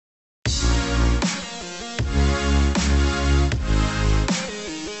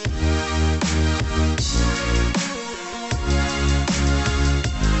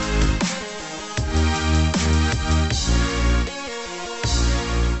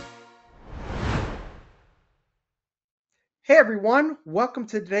Hey everyone, welcome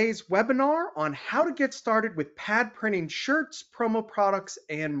to today's webinar on how to get started with pad printing shirts, promo products,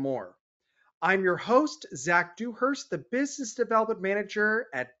 and more. I'm your host, Zach Dewhurst, the Business Development Manager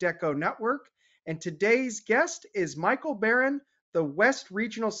at DecoNetwork, and today's guest is Michael Barron, the West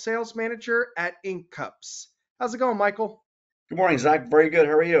Regional Sales Manager at Ink Cups. How's it going, Michael? Good morning, Zach. Very good.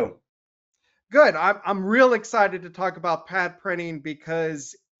 How are you? Good. I'm real excited to talk about pad printing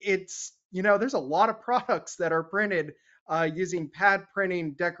because there's a lot of products that are printed using pad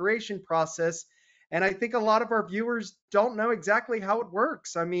printing decoration process. And I think a lot of our viewers don't know exactly how it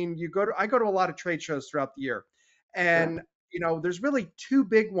works. I mean, I go to a lot of trade shows throughout the year. Sure. And, there's really two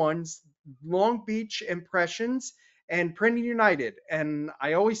big ones, Long Beach Impressions and Printing United. And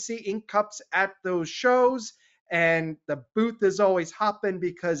I always see ink cups at those shows and the booth is always hopping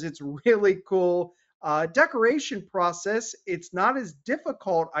because it's really cool decoration process. It's not as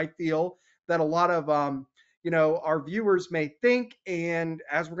difficult, I feel, that a lot of our viewers may think. And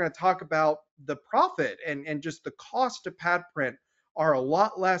as we're going to talk about, the profit and just the cost of pad print are a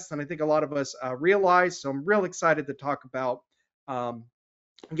lot less than I think a lot of us realize. So I'm real excited to talk about um,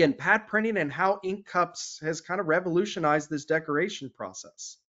 again pad printing and how ink cups has kind of revolutionized this decoration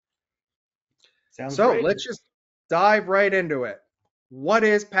process. Sounds So great. let's just dive right into it. What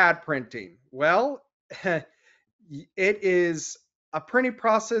is pad printing? Well, it is a printing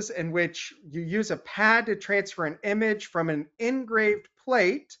process in which you use a pad to transfer an image from an engraved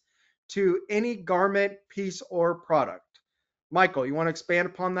plate to any garment, piece, or product. Michael, you want to expand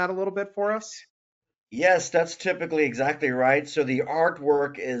upon that a little bit for us? Yes, that's typically exactly right. So the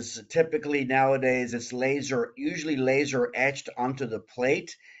artwork is typically nowadays it's usually laser etched onto the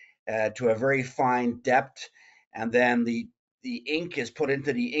plate to a very fine depth, and then the ink is put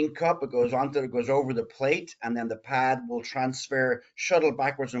into the ink cup. It goes over the plate, and then the pad will shuttle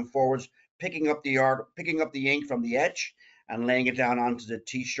backwards and forwards, picking up the ink from the etch and laying it down onto the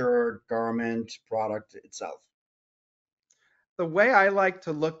t-shirt, garment, product itself. The way I like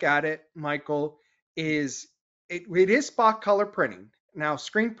to look at it, Michael, is it is spot color printing. Now,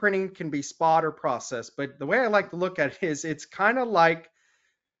 screen printing can be spot or process, but the way I like to look at it is it's kind of like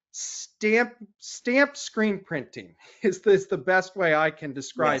stamp screen printing is the best way I can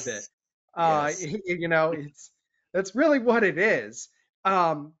describe it. Yes. Yes. It's that's really what it is.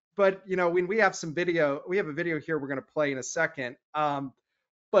 But when we have a video here we're going to play in a second.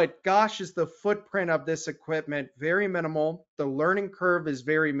 But gosh, is the footprint of this equipment very minimal. The learning curve is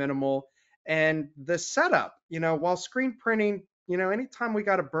very minimal. And the setup, while screen printing, anytime we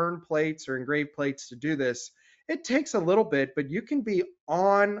got to burn plates or engrave plates to do this, it takes a little bit, but you can be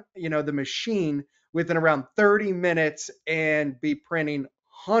on, the machine within around 30 minutes and be printing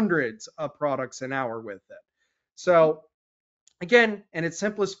hundreds of products an hour with it. So again, in its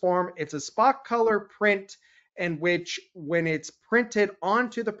simplest form, it's a spot color print in which when it's printed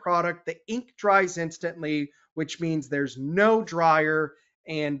onto the product, the ink dries instantly, which means there's no dryer.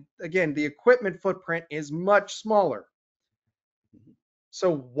 And again, the equipment footprint is much smaller.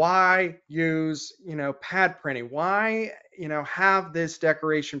 So why use, pad printing? Why, have this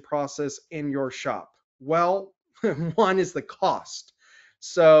decoration process in your shop? Well, one is the cost.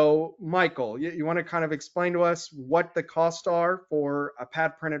 So, Michael, you want to kind of explain to us what the costs are for a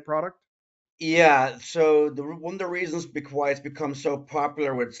pad printed product? Yeah, so one of the reasons why it's become so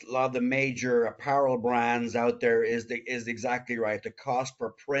popular with a lot of the major apparel brands out there is exactly right. The cost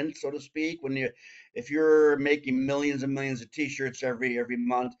per print, so to speak. If you're making millions and millions of t-shirts every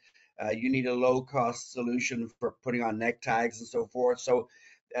month, you need a low cost solution for putting on neck tags and so forth. So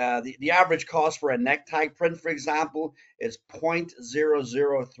the average cost for a neck tag print, for example, is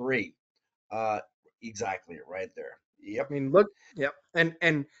 0.003. Uh, exactly right there. Yep. I mean, look, yep. And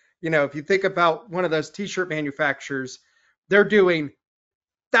if you think about one of those t-shirt manufacturers, they're doing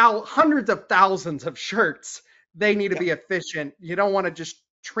hundreds of thousands of shirts. They need to Yep. be efficient. You don't want to just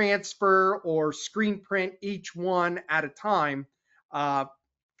transfer or screen print each one at a time. Uh,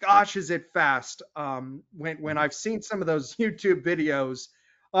 Gosh, is it fast? When Mhm. I've seen some of those YouTube videos,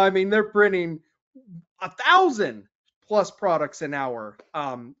 I mean, they're printing 1,000 plus products an hour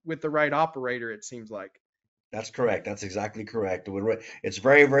with the right operator. It seems like. That's correct. That's exactly correct. It's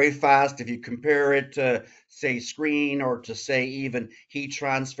very, very fast. If you compare it to, say, screen or to, say, even heat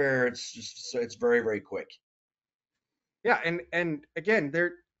transfer, it's very, very quick. Yeah, and again,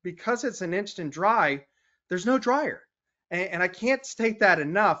 there because it's an instant dry, there's no dryer. And I can't state that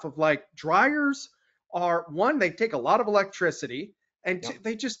enough of like dryers are one, they take a lot of electricity and Yep.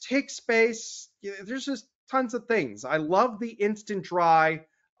 they just take space. There's just tons of things. I love the instant dry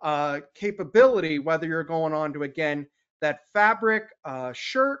capability, whether you're going on to again that fabric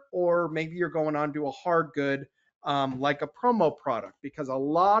shirt or maybe you're going on to a hard good. like a promo product, because a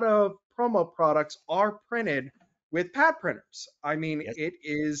lot of promo products are printed with pad printers. I mean, Yes. it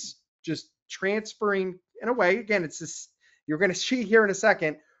is just transferring in a way. Again, it's this, you're going to see here in a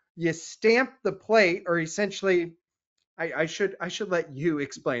second. You stamp the plate, or essentially, I should let you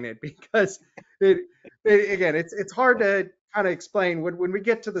explain it because it, again, it's hard to kind of explain when we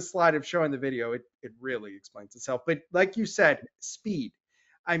get to the slide of showing the video. It really explains itself. But like you said, speed.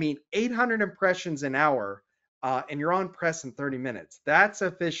 I mean, 800 impressions an hour, and you're on press in 30 minutes. That's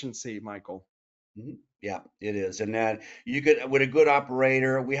efficiency, Michael. Mhm. Yeah, it is. And then you could, with a good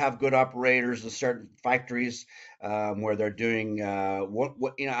operator, we have good operators in certain factories where they're doing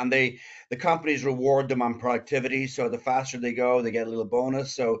what and the companies reward them on productivity. So the faster they go, they get a little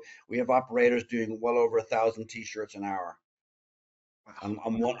bonus. So we have operators doing well over 1,000 t-shirts an hour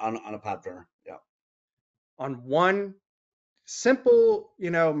Wow. on a pad printer. Yeah. On one simple,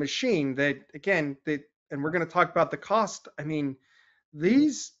 machine that, again, that, and we're going to talk about the cost. I mean, Mhm.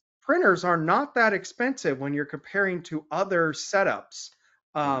 these printers are not that expensive when you're comparing to other setups.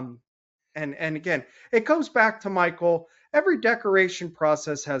 Mhm. Um, and again, it goes back to Michael. Every decoration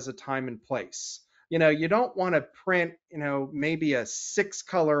process has a time and place. You don't want to print, maybe a six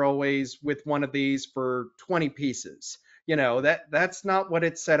color always with one of these for 20 pieces. That's not what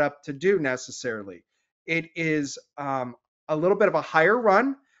it's set up to do necessarily. It is a little bit of a higher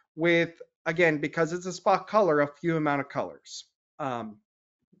run with, again, because it's a spot color, a few amount of colors. Um,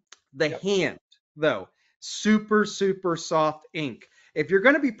 the Yep. hand, though, super, super soft ink. If you're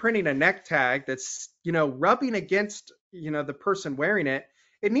going to be printing a neck tag that's, rubbing against, the person wearing it,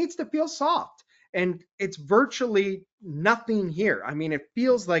 it needs to feel soft. And it's virtually nothing here. I mean, it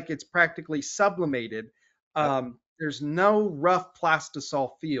feels like it's practically sublimated. Yep. There's no rough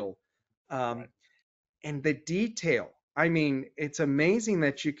plastisol feel. Um, Right. and the detail. I mean, it's amazing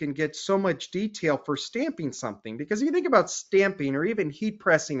that you can get so much detail for stamping something, because if you think about stamping or even heat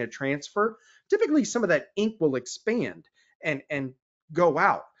pressing a transfer, typically some of that ink will expand and go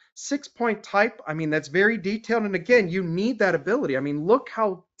out. 6-point type, I mean, that's very detailed. And again, you need that ability. I mean, look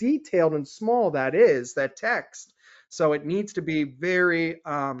how detailed and small that is, that text. So it needs to be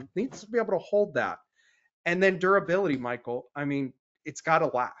needs to be able to hold that. And then durability, Michael. I mean, it's got to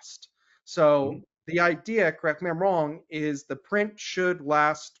last. So Mhm. the idea, correct me if I'm wrong, is the print should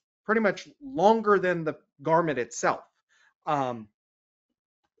last pretty much longer than the garment itself. Um,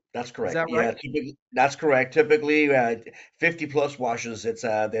 That's is correct. that right? Yeah, that's correct. Typically, 50 plus washes. It's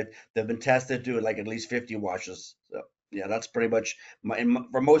that they've been tested to like at least 50 washes. So yeah, that's pretty much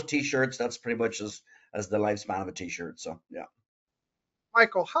for most t-shirts. That's pretty much as the lifespan of a t-shirt. So yeah.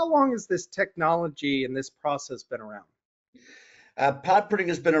 Michael, how long has this technology and this process been around? Pod printing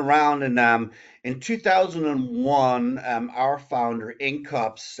has been around, and in 2001, our founder, Ink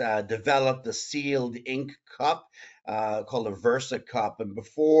Cups, developed the sealed ink cup called a Versa cup. And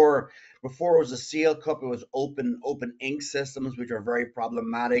before it was a sealed cup, it was open ink systems, which are very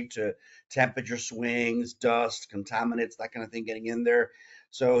problematic to temperature swings, dust, contaminants, that kind of thing getting in there.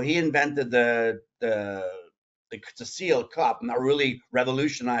 So he invented the sealed cup, and that really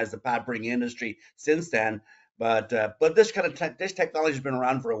revolutionized the pad printing industry since then. But this technology has been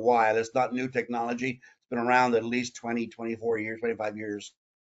around for a while. It's not new technology. It's been around at least 20, 24 years, 25 years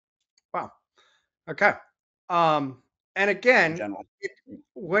Wow. Okay. And in again, general.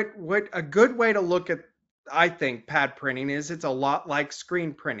 what a good way to look at, I think, pad printing is, it's a lot like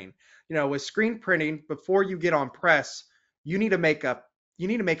screen printing. With screen printing, before you get on press, you need to make a you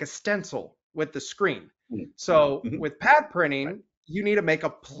need to make a stencil with the screen. Mhm. So Mhm. with pad Right. printing, you need to make a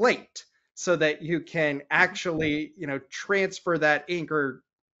plate so that you can Mhm. actually, transfer that ink. Or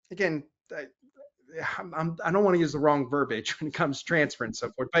again, I don't want to use the wrong verbiage when it comes to transfer and so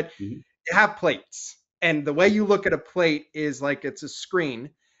forth, but Mhm. you have plates. And the way you look at a plate is like it's a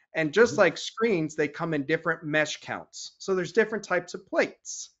screen. And just Mhm. like screens, they come in different mesh counts. So there's different types of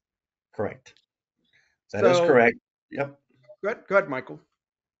plates. Correct. That is So correct. Yep. go ahead, Michael.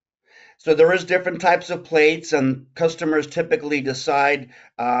 So there is different types of plates, and customers typically decide.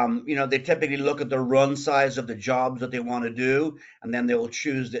 They typically look at the run size of the jobs that they want to do, and then they will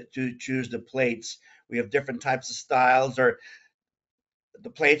choose the plates. We have different types of styles, or the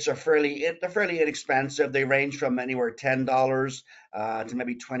plates are fairly inexpensive. They range from anywhere $10 to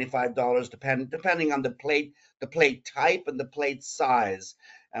maybe $25, depending on the plate type and the plate size.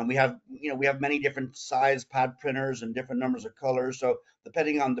 And we have many different size pad printers and different numbers of colors. So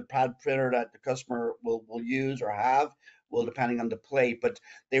depending on the pad printer that the customer will use or have, will depending on the plate. But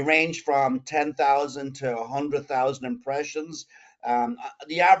they range from 10,000 to 100,000 impressions.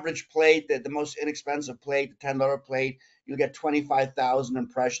 The average plate, the most inexpensive plate, the $10 plate, you'll get 25,000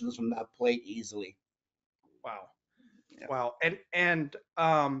 impressions from that plate easily. Wow. Yeah. Wow. And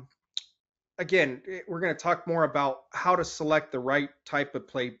again, we're going to talk more about how to select the right type of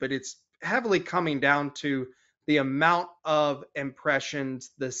plate, but it's heavily coming down to the amount of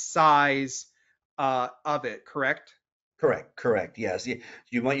impressions, the size of it, correct? Correct, correct. Yes.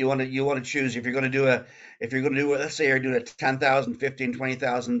 You want to choose if you're going to do a if you're going to do let's say you're doing a 10,000, 15,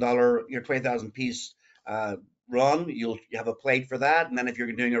 $20,000, your 20,000 piece run, you have a plate for that. And then if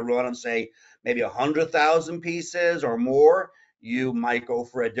you're doing a run on say maybe 100,000 pieces or more, you might go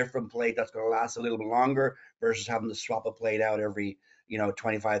for a different plate that's going to last a little bit longer versus having to swap a plate out every,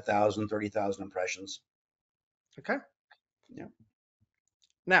 25,000, 30,000 impressions. Okay. Yeah.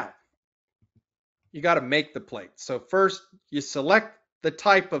 Now, you got to make the plate. So first you select the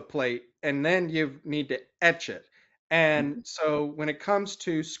type of plate and then you need to etch it. And Mhm. so when it comes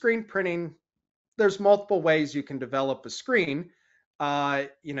to screen printing, there's multiple ways you can develop a screen.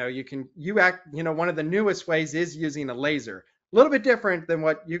 You can you act, one of the newest ways is using a laser. A little bit different than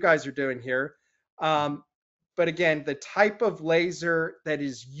what you guys are doing here. Um, but again, the type of laser that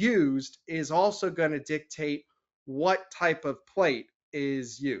is used is also going to dictate what type of plate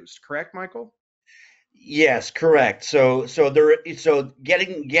is used. Correct, Michael? Yes, correct. So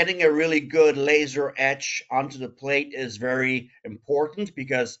getting a really good laser etch onto the plate is very important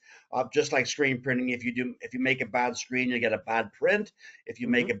because just like screen printing, if you make a bad screen, you get a bad print. If you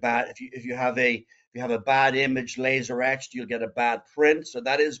make Hmm. a bad if you have a bad image laser etched, you'll get a bad print. So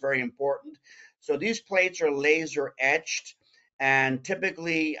that is very important. So these plates are laser etched, and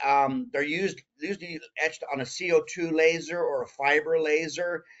typically they're usually etched on a CO2 laser or a fiber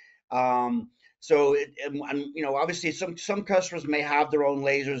laser. Um, obviously, some customers may have their own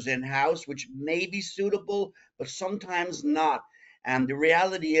lasers in house, which may be suitable, but sometimes not. And the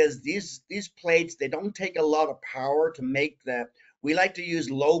reality is, these plates they don't take a lot of power to make that. We like to use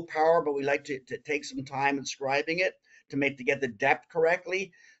low power, but we like to take some time inscribing it to get the depth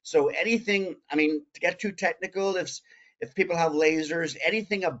correctly. So anything, I mean, to get too technical, if people have lasers,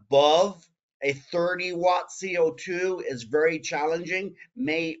 anything above a 30-watt CO2 is very challenging.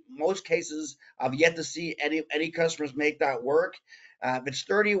 May most cases I've yet to see any customers make that work. If it's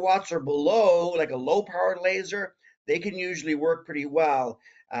 30 watts or below, like a low powered laser, they can usually work pretty well.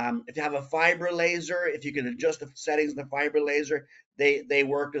 If you have a fiber laser, if you can adjust the settings in the fiber laser, they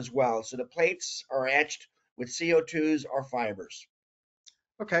work as well. So the plates are etched with CO2s or fibers.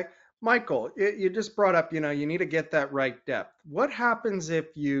 Okay. Michael, you just brought up, you need to get that right depth. What happens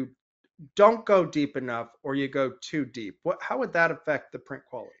if you don't go deep enough or you go too deep? How would that affect the print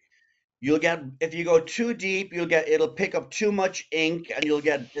quality? You'll get if you go too deep, it'll pick up too much ink and it'll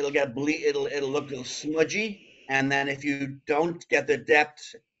look a little smudgy. And then if you don't get the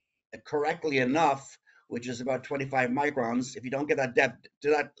depth correctly enough, which is about 25 microns, if you don't get that depth to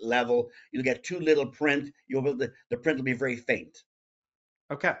that level, you'll get too little print. The print will be very faint.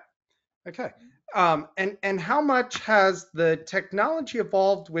 Okay. Okay. And how much has the technology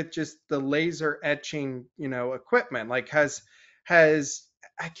evolved with just the laser etching, equipment? Like has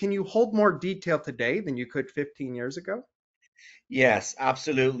can you hold more detail today than you could 15 years ago? Yes,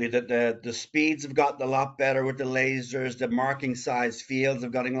 absolutely. The speeds have gotten a lot better with the lasers. The marking size fields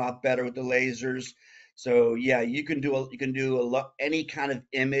have gotten a lot better with the lasers. So yeah, you can do a lot any kind of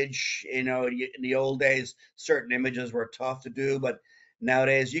image. In the old days, certain images were tough to do, but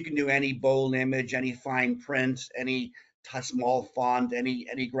nowadays you can do any bold image, any fine print, any small font,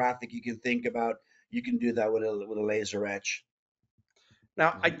 any graphic you can think about. You can do that with a laser etch.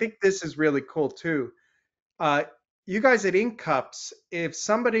 Now, I Mhm. think this is really cool too. Uh, you guys at Ink Cups, if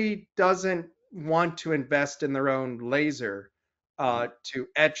somebody doesn't want to invest in their own laser Mhm. to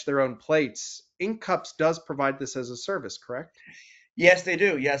etch their own plates, Ink Cups does provide this as a service, correct? Yes, they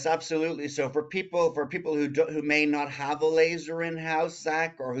do. Yes, absolutely. So for people who may not have a laser in house,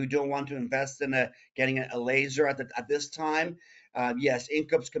 Zach, or who don't want to invest in getting a laser at this time, yes,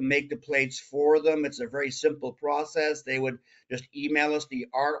 Incups can make the plates for them. It's a very simple process. They would just email us the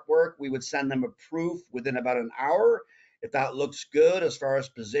artwork. We would send them a proof within about an hour. If that looks good as far as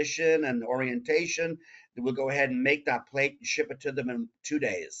position and orientation, then we'll go ahead and make that plate and ship it to them in 2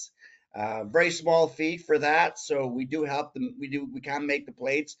 days. Very small fee for that, so we do help them. We can make the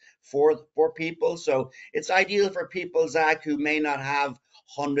plates for people, so it's ideal for people, Zach, who may not have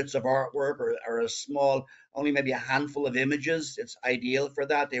hundreds of artwork or a small, only maybe a handful of images. It's ideal for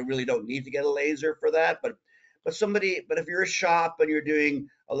that. They really don't need to get a laser for that, but if you're a shop and you're doing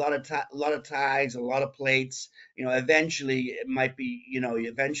a lot of tags, a lot of plates, eventually it might be,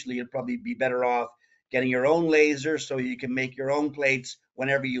 eventually you'll probably be better off getting your own laser so you can make your own plates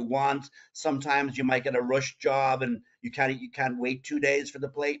whenever you want. Sometimes you might get a rush job and you can't wait 2 days for the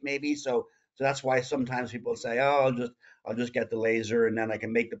plate maybe. So So that's why sometimes people say, "Oh, I'll just get the laser, and then I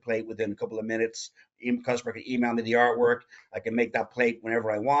can make the plate within a couple of minutes. Customer can email me the artwork. I can make that plate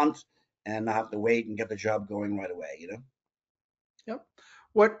whenever I want, and not have to wait and get the job going right away." Yep.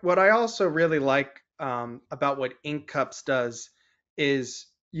 What I also really like about what Ink Cups does is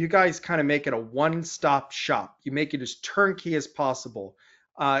you guys kind of make it a one-stop shop. You make it as turnkey as possible.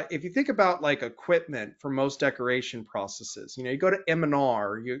 If you think about like equipment for most decoration processes, you go to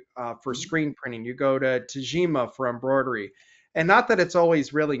M&R you for Mhm. screen printing, you go to Tajima for embroidery, and not that it's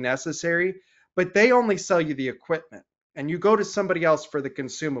always really necessary, but they only sell you the equipment, and you go to somebody else for the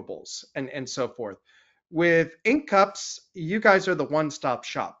consumables and so forth. With ink cups, you guys are the one-stop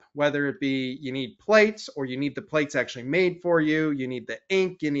shop, whether it be you need plates or you need the plates actually made for you, you need the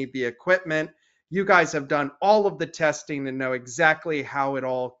ink, you need the equipment. You guys have done all of the testing and know exactly how it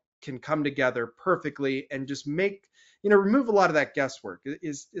all can come together perfectly and just remove a lot of that guesswork.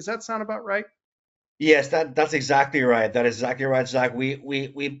 Is that sound about right? Yes, that's exactly right. That is exactly right, Zach. We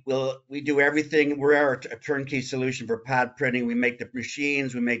do everything. We're a turnkey solution for pad printing. We make the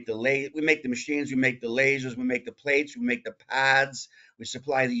machines, we make the machines, we make the lasers, we make the plates, we make the pads, we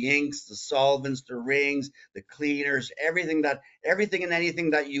supply the inks, the solvents, the rings, the cleaners, everything and anything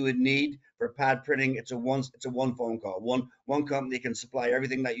that you would need for pad printing. It's a one phone call. One company can supply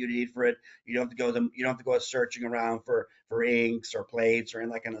everything that you need for it. You don't have to go searching around for inks or plates or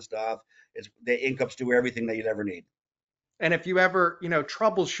any that kind of stuff. The ink cups do everything that you'd ever need. And if you ever,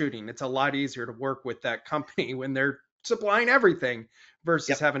 troubleshooting, it's a lot easier to work with that company when they're supplying everything versus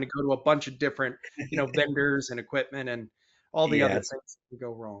Yep. having to go to a bunch of different, vendors and equipment and all the Yeah, other it's things that can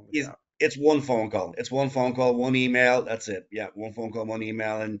go wrong with it's that. it's one phone call. It's one phone call, one email. That's it. Yeah, one phone call, one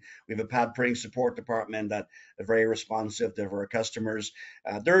email, and we have a pad printing support department that are very responsive to our customers.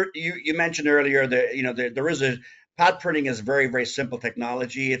 You mentioned earlier that there is a pad printing is very simple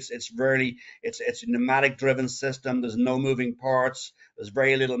technology. It's a pneumatic driven system. There's no moving parts. There's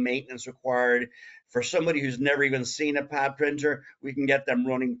very little maintenance required. For somebody who's never even seen a pad printer, we can get them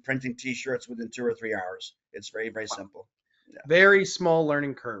running printing t-shirts within 2 or 3 hours. It's very simple. Yeah. Very small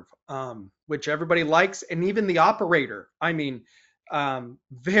learning curve, which everybody likes, and even the operator. I mean,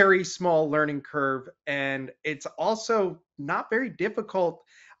 very small learning curve, and it's also not very difficult.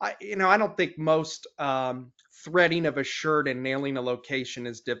 I don't think most threading of a shirt and nailing a location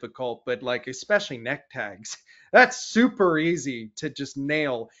is difficult, but like especially neck tags, that's super easy to just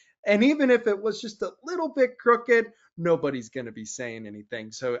nail. And even if it was just a little bit crooked, nobody's going to be saying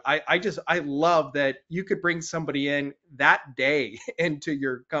anything. So I love that you could bring somebody in that day into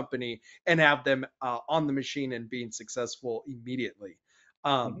your company and have them on the machine and being successful immediately.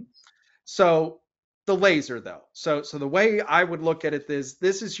 Um, Mhm. so the laser though, so the way I would look at it is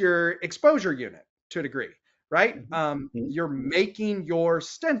this is your exposure unit to a degree, right? Mhm. Mhm. You're making your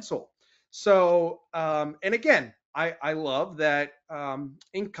stencil. So and again, I love that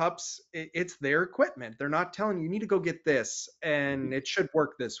ink cups, it's their equipment. They're not telling you, you need to go get this Mhm. and it should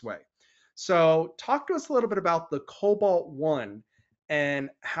work this way. So talk to us a little bit about the Cobalt One and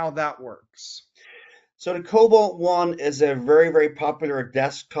how that works. So the Cobalt One is a very popular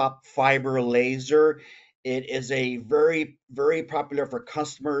desktop fiber laser. It is a very popular for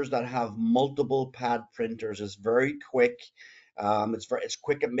customers that have multiple pad printers. It's very quick. It's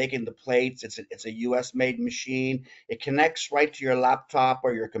quick at making the plates. It's a US made machine. It connects right to your laptop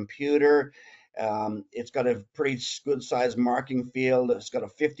or your computer. It's got a pretty good size marking field. It's got a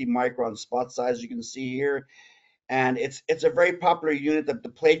 50 micron spot size you can see here, and it's a very popular unit. That the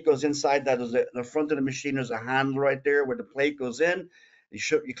plate goes inside. That is the front of the machine. There's a handle right there where the plate goes in.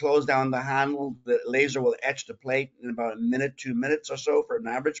 You close down the handle. The laser will etch the plate in about a minute, 2 minutes or so for an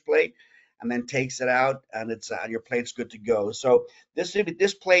average plate, and then takes it out, and your plate's good to go. So this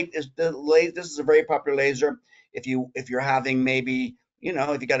plate is the laser. This is a very popular laser. If you're having maybe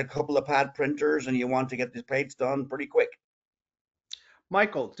if you got a couple of pad printers and you want to get these plates done pretty quick.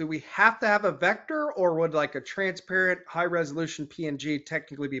 Michael, do we have to have a vector or would like a transparent high resolution PNG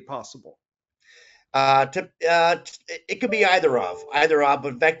technically be possible? It could be either of,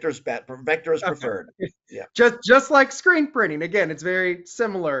 but vector is Okay. preferred. Yeah. Just like screen printing. Again, it's very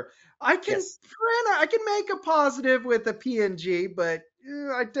similar. Yes. I can make a positive with a PNG, but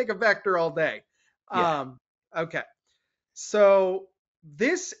I take a vector all day. Yeah. Okay. So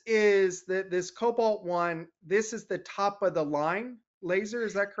this Cobalt One. This is the top of the line laser.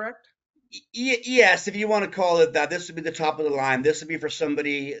 Is that correct? Yes, if you want to call it that, this would be the top of the line. This would be for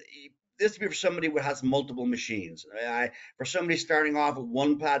somebody. This would be for somebody who has multiple machines. For somebody starting off with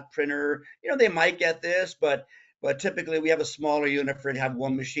one pad printer, they might get this, but but typically we have a smaller unit for to have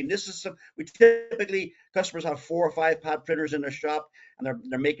one machine. This is some we typically customers have 4 or 5 pad printers in their shop, and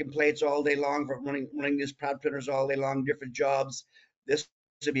they're making plates all day long for running these pad printers all day long, different jobs. This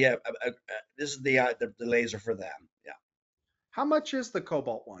would be a this is the laser for them. Yeah. How much is the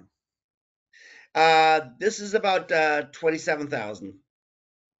Cobalt one? This is about 27,000.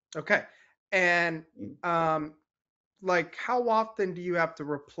 Okay. And um, like how often do you have to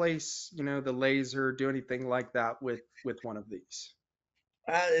replace, the laser, do anything like that with one of these?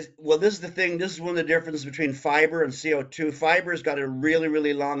 Well, this is the thing. This is one of the differences between fiber and CO2. Fiber's got a really,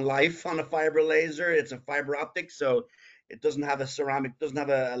 really long life on a fiber laser. It's a fiber optic, so it doesn't have a ceramic, doesn't have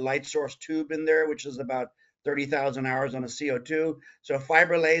a light source tube in there, which is about 30,000 hours on a CO2. So a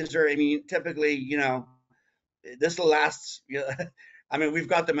fiber laser, I mean, typically, this will last. I mean, we've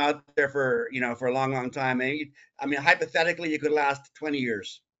got them out there for, for a long, long time. I mean, hypothetically, you could last 20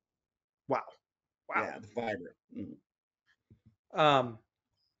 years. Wow. Wow. Yeah, the fiber. Mhm. Um,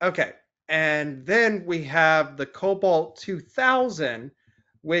 okay. And then we have the Cobalt 2000,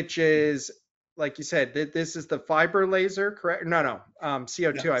 which is, like you said, this is the fiber laser, correct? No, no, Yeah,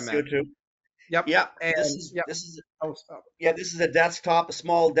 CO2 I meant. CO2. Yep. Yeah, this And is yep. this is Oh, stop. Yeah, this is a desktop, a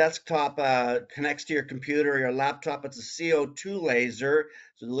small desktop connects to your computer or your laptop. It's a CO2 laser,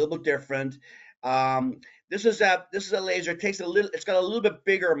 so it's a little bit different. Um, this is a laser. It takes a little. It's got a little bit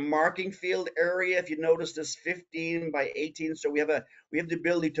bigger marking field area. If you notice, this 15 by 18. So we have the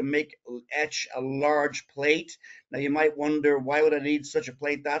ability to etch a large plate. Now you might wonder why would I need such a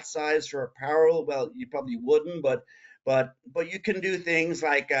plate that size for apparel? Well, you probably wouldn't, but you can do things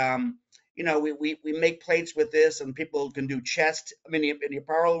like we make plates with this, and people can do chest. I mean, in the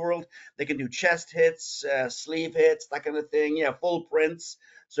apparel world, they can do chest hits, sleeve hits, that kind of thing. Yeah, full prints.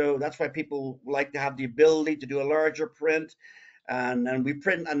 So that's why people like to have the ability to do a larger print. And we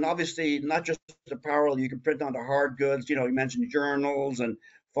print, and obviously not just apparel. You can print onto hard goods. You mentioned journals and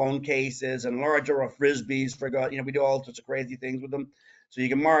phone cases and larger frisbees. Forgot, we do all sorts of crazy things with them. So you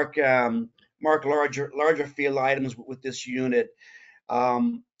can mark larger field items with this unit.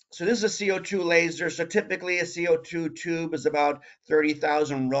 So this is a CO2 laser. So typically a CO2 tube is about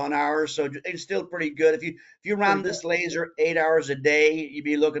 30,000 run hours. So it's still pretty good. If you ran Pretty good. this laser 8 hours a day, you'd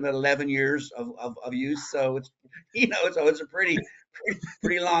be looking at 11 years of use. So it's it's a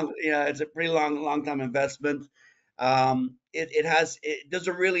pretty long, it's a pretty long time investment. It does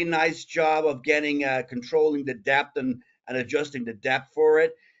a really nice job of getting controlling the depth and adjusting the depth for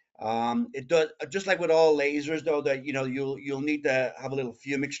it. It does just like with all lasers, though, that you'll need to have a little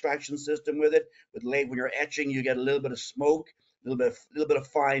fume extraction system with it. When you're etching, you get a little bit of smoke, a little bit of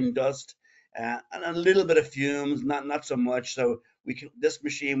fine dust, and a little bit of fumes. Not so much. So this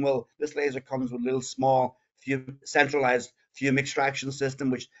laser comes with a little small centralized fume extraction system,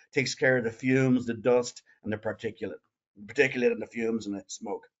 which takes care of the fumes, the dust, and the particulate and the fumes and the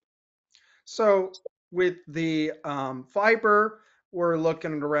smoke. So with the fiber, we're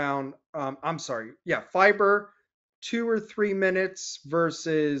looking at around, I'm sorry, yeah, fiber, 2 or 3 minutes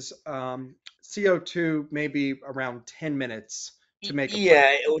versus CO2, maybe around 10 minutes to make a plate.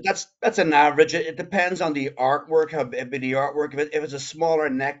 Yeah, that's an average. It depends on the artwork, how big the artwork. If it's a smaller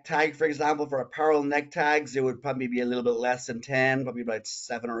neck tag, for example, for apparel neck tags, it would probably be a little bit less than 10, probably about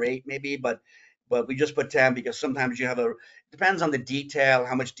 7 or 8 maybe. But we just put 10 because sometimes depends on the detail,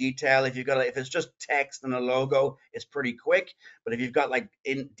 how much detail. If it's just text and a logo, it's pretty quick. But if you've got like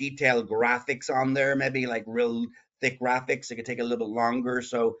in detailed graphics on there, maybe like real thick graphics, it could take a little bit longer.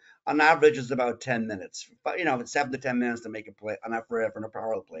 So on average it's about 10 minutes, but it's 7 to 10 minutes to make a plate on that for an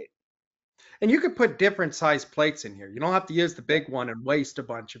apparel plate. And you could put different size plates in here. You don't have to use the Yeah, big one and waste a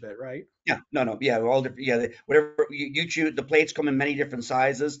bunch of it, right? yeah, no, no, yeah, all different. Yeah, whatever you choose, the plates come in many different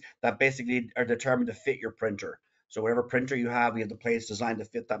sizes that basically are determined to fit your printer. So whatever printer you have, you have the plates designed to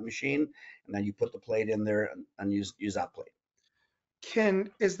fit that machine, and then you put the plate in there and use that plate.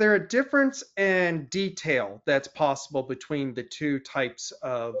 Is there a difference in detail that's possible between the two types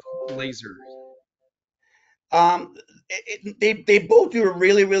of lasers? Um, they both do a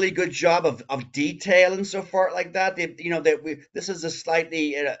really really good job of detail and so forth like that. This is a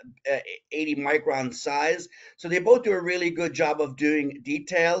slightly 80 micron size, so they both do a really good job of doing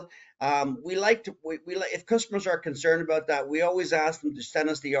detail. We like to we like if customers are concerned about that, we always ask them to send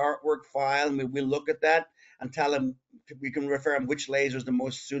us the artwork file, and we look at that and tell them we can refer them which laser is the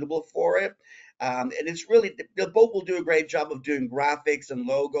most suitable for it. And it's really they both will do a great job of doing graphics and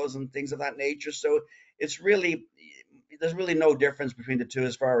logos and things of that nature. So it's really there's really no difference between the two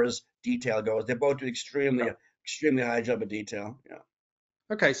as far as detail goes. They both do extremely high job of detail. Yeah,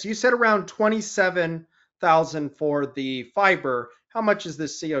 Okay, so you said around 27,000 for the fiber. How much is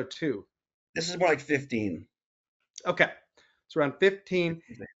this CO2? this is more like 15. Okay. It's around 15.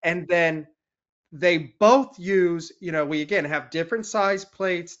 And then they both use, we again have different size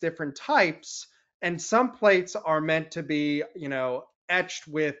plates, different types, and some plates are meant to be, etched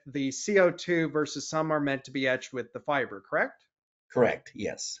with the CO2 versus some are meant to be etched with the fiber, correct? Correct.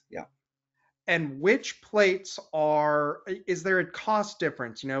 Yes. Yeah. And which plates is there a cost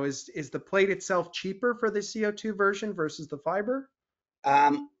difference? Is the plate itself cheaper for the CO2 version versus the fiber?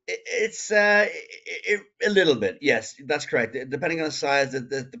 It's a little bit. Yes, that's correct. Depending on the size,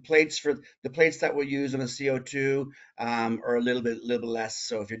 the plates for the plates that we use on a CO2 are a little bit less.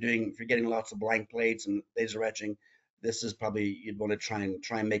 So if you're getting lots of blank plates and laser etching, this is probably you'd want to try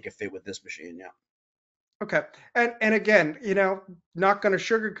and make it fit with this machine. Yeah. Okay. And again, not going to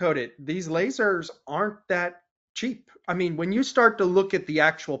sugarcoat it. These lasers aren't that cheap. I mean, when you start to look at the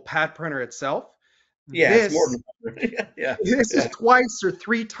actual pad printer itself, Yeah, it's more this than yeah, yeah, this is yeah, twice or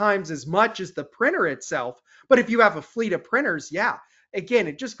three times as much as the printer itself. But if you have a fleet of printers, yeah. Again,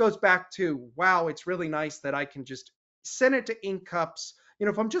 it just goes back to wow, it's really nice that I can just send it to ink cups.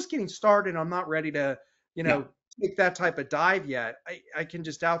 If I'm just getting started, I'm not ready to, you yeah, know, take that type of dive yet. I can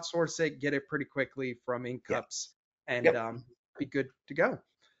just outsource it, get it pretty quickly from ink yeah, cups, and yep, be good to go.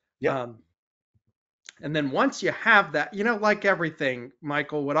 yep. Um, and then once you have that, like everything,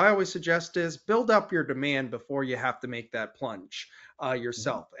 Michael, what I always suggest is build up your demand before you have to make that plunge Mhm.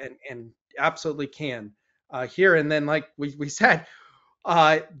 yourself, and absolutely can here. And then, like we said,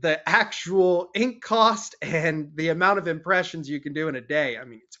 the actual ink cost and the amount of impressions you can do in a day. I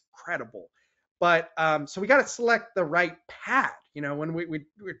mean, it's incredible. But so we got to select the right pad. When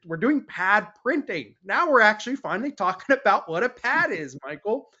we're doing pad printing, now we're actually finally talking about what a pad is,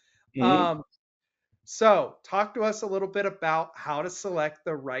 Michael. Mhm. Um, so, talk to us a little bit about how to select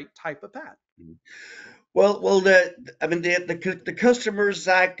the right type of pad. Well, I mean, the customers,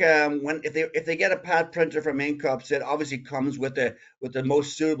 Zach, when if they get a pad printer from Incups, it obviously comes with the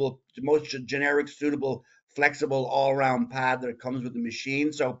most suitable, the most generic, suitable, flexible, all-round pad that comes with the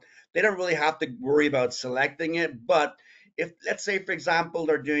machine. So they don't really have to worry about selecting it. But if, let's say, for example,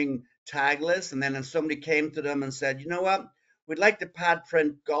 they're doing tagless, and then somebody came to them and said, you know what, we'd like to pad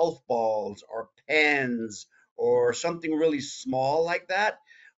print golf balls or pens or something really small like that.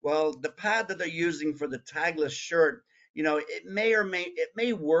 Well, the pad that they're using for the tagless shirt, it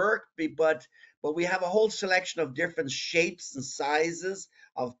may work, but we have a whole selection of different shapes and sizes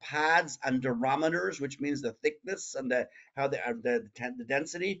of pads and durometers, which means the thickness and the how the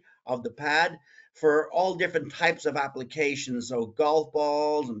density of the pad for all different types of applications. So golf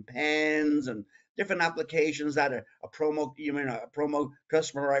balls and pens and different applications that a promo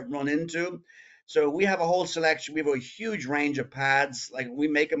customer might run into. So we have a whole selection. We have a huge range of pads. Like we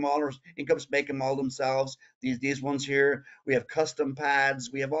make them all, or Incups make them all themselves. These ones here. We have custom pads.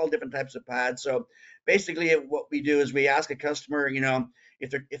 We have all different types of pads. So basically, what we do is we ask a customer,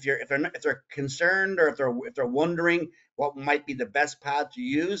 if they're concerned or if they're wondering what might be the best pad to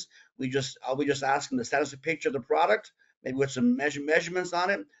use, we just ask them to send us a picture of the product, maybe with some measurements on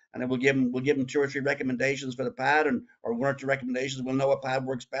it, and then we'll give them two or three recommendations for the pad, and or one or two recommendations. We'll know what pad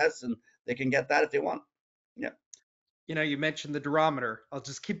works best, and they can get that if they want. Yeah. You mentioned the durometer. I'll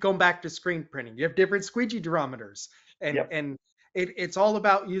just keep going back to screen printing. You have different squeegee durometers, and Yep. and it's all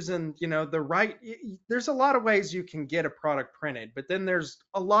about using, the right. There's a lot of ways you can get a product printed, but then there's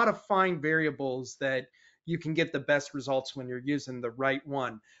a lot of fine variables that you can get the best results when you're using the right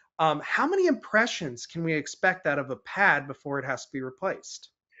one. How many impressions can we expect out of a pad before it has to be replaced?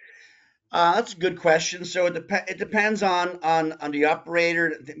 That's a good question. So it depends on the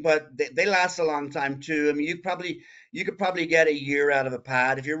operator, but they last a long time too. I mean, you could probably get a year out of a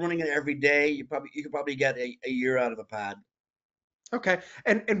pad if you're running it every day. You could probably get a year out of a pad. Okay.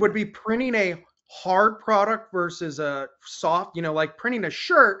 And would be printing a hard product versus a soft, like printing a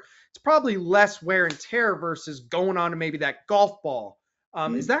shirt, it's probably less wear and tear versus going on to maybe that golf ball.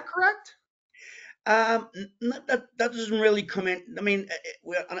 Is Hmm. that correct? That doesn't really come in. I mean,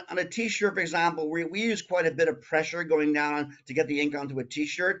 on a t-shirt, for example, we use quite a bit of pressure going down to get the ink onto a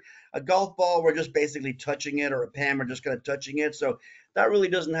t-shirt. A golf ball, we're just basically touching it, or a pen, we're just kind of touching it. So that really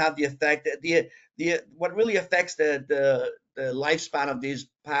doesn't have the effect. The what really affects the lifespan of these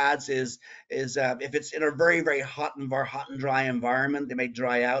pads is if it's in a very hot and dry environment, they may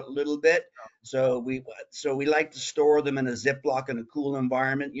dry out a little bit. So we like to store them in a Ziploc in a cool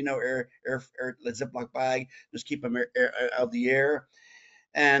environment, Ziploc bag, just keep them out of the air.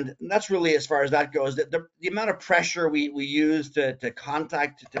 And that's really as far as that goes. The amount of pressure we use to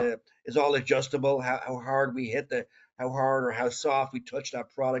contact is all adjustable. How hard we hit how hard or how soft we touch that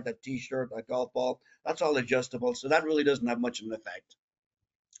product, that t-shirt, that golf ball, that's all adjustable. So that really doesn't have much of an effect.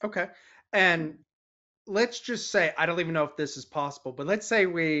 Okay. And let's just say, I don't even know if this is possible, but let's say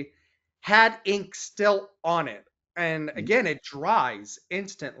we had ink still on it. And Mhm. again, it dries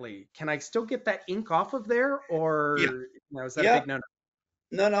instantly. Can I still get that ink off of there? Yeah, Or is that a yeah. big no?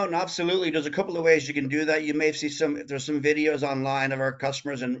 No, no, no, absolutely. There's a couple of ways you can do that. You may see there's some videos online of our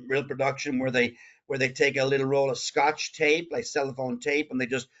customers in real production where they take a little roll of scotch tape, like cellophane tape, and they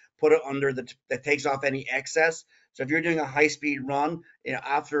just put it under that takes off any excess. So if you're doing a high speed run,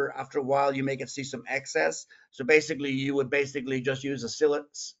 after a while you may get see some excess. So basically you would basically just use a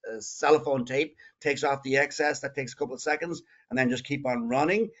cellophane tape, takes off the excess, that takes a couple of seconds, and then just keep on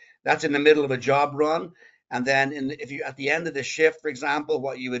running. That's in the middle of a job run. And then if you at the end of the shift, for example,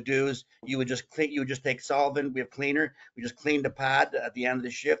 what you would do is you would just take solvent, we have cleaner, we just clean the pad at the end of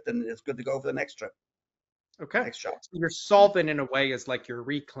the shift and it's good to go for the next trip, Okay. next job. So your solvent in a way is like your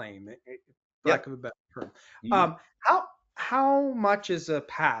reclaim, for lack Yep. of a better term. Mhm. How much is a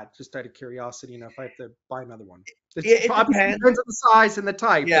pad? Just out of curiosity, if I have to buy another one. It's It obviously depends. depends on the size and the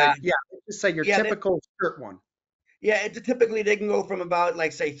type, Yeah. but yeah, let's just say your Yeah. typical shirt one. Yeah. Typically they can go from about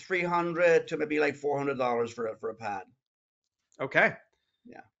like say 300 to maybe like $400 for a pad. Okay.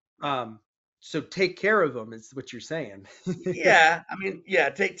 Yeah. Yeah. Um, so take care of them is what you're saying. Yeah, I mean, yeah,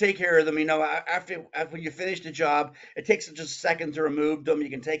 take care of them. After you finish the job, it takes just a second to remove them. You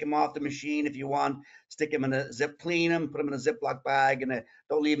can take them off the machine if you want, stick them in a zip, clean them, put them in a Ziploc bag, and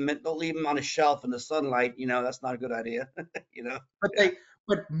don't leave them on a shelf in the sunlight. That's not a good idea. You know? but Yeah. they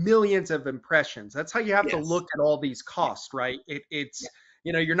but millions of impressions. That's how you have to Yes. look at all these Yeah. costs, right? Yeah.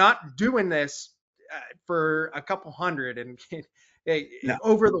 You're not doing this for a couple hundred, and No.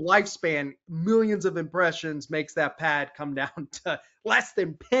 over the lifespan, millions of impressions makes that pad come down to less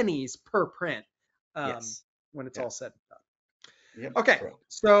than pennies per print, um, Yes. when it's Yeah. all said and done. Yep. Okay, Correct.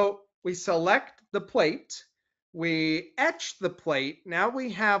 so we select the plate, we etch the plate. Now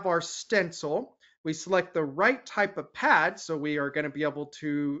we have our stencil. We select the right type of pad, so we are going to be able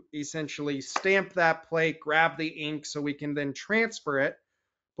to essentially stamp that plate, grab the ink so we can then transfer it,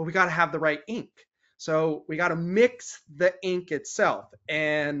 but we got to have the right ink. So we got to mix the ink itself.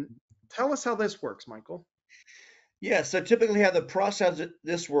 And tell us how this works, Michael. Yeah, so typically how the process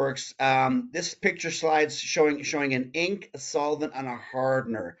this works, this picture slides showing an ink, a solvent, and a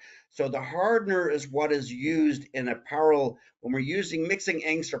hardener. So the hardener is what is used in apparel when we're using mixing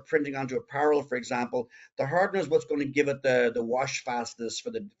inks or printing onto apparel, for example. The hardener is what's going to give it the wash fastness for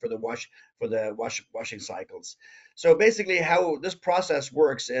the washing cycles. So basically, how this process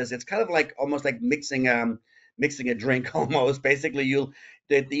works is it's kind of like almost like mixing a drink almost. Basically,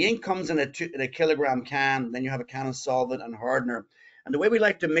 the ink comes in a kilogram can, then you have a can of solvent and hardener. And the way we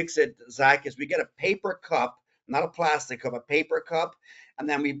like to mix it, Zach, is we get a paper cup, not a plastic cup, a paper cup, and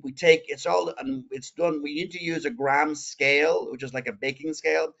then we take and it's done. We need to use a gram scale, which is like a baking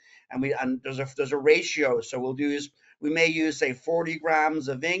scale, and there's a ratio. So we may use say 40 grams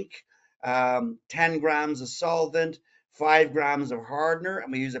of ink, 10 grams of solvent, 5 grams of hardener,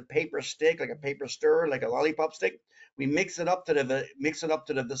 and we use a paper stick, like a paper stirrer, like a lollipop stick. We mix it up to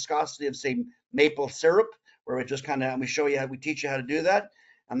the viscosity of say maple syrup, where we just kind of and we teach you how to do that,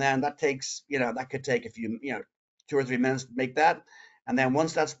 and then that could take a few 2 or 3 minutes to make that, and then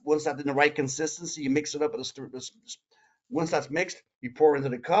once that's in the right consistency, you mix it up with once that's mixed, you pour into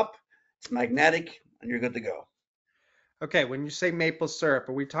the cup. It's magnetic, and you're good to go. Okay, when you say maple syrup,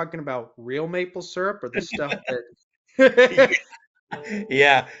 are we talking about real maple syrup or the stuff that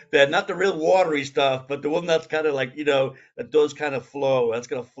Yeah, not the real watery stuff, but the one that's kind of like, that does kind of flow. That's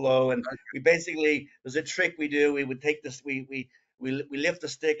gonna flow. And there's a trick we do. We would take this, we lift the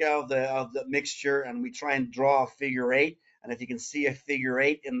stick out of the mixture and we try and draw a figure eight. And if you can see a figure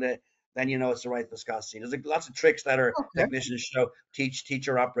eight then you know it's the right viscosity. There's lots of tricks that our Okay. technicians teach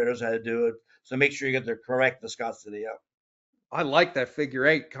our operators how to do it. So make sure you get the correct viscosity up. I like that figure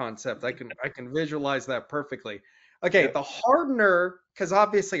eight concept. I can visualize that perfectly. Okay, Yep. the hardener, because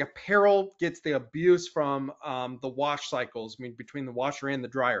obviously apparel gets the abuse from the wash cycles, I mean between the washer and the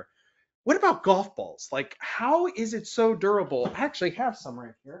dryer. What about golf balls? Like, how is it so durable? I actually have some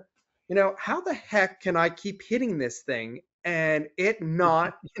right here. How the heck can I keep hitting this thing and it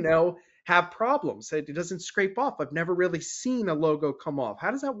not, have problems? It doesn't scrape off. I've never really seen a logo come off.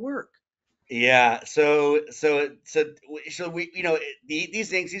 How does that work? Yeah, so we,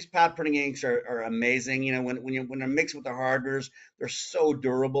 these inks, these pad printing inks are amazing. When they're mixed with the hardeners, they're so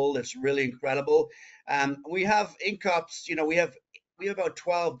durable. It's really incredible. We have ink cups. We have about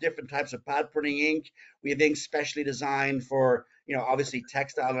 12 different types of pad printing ink. We have inks specially designed for, obviously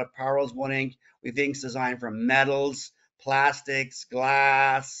textile and apparel is one ink. We have inks designed for metals, plastics,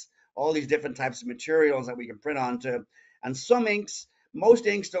 glass, all these different types of materials that we can print onto. And some inks most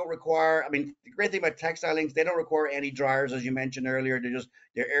inks don't require. I mean, the great thing about textile inks, they don't require any dryers, as you mentioned earlier.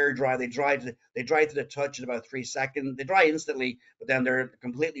 They're air dry. They dry to the touch in about 3 seconds. They dry instantly, but then they're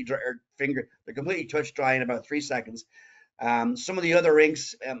completely dry. They're completely touch dry in about 3 seconds. Some of the other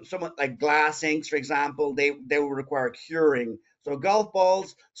inks, somewhat like glass inks, for example, they will require curing. So golf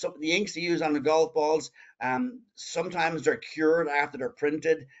balls, some of the inks they use on the golf balls, sometimes they're cured after they're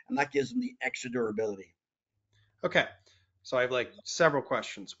printed, and that gives them the extra durability. Okay. So I have like several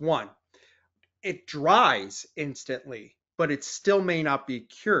questions. One, it dries instantly, but it still may not be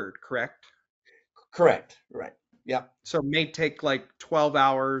cured, correct? Correct. Right. Yep. So it may take like 12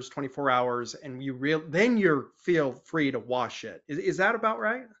 hours, 24 hours, and then you feel free to wash it. Is that about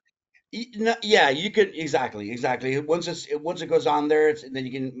right? Yeah, you could exactly. Once it goes on there, then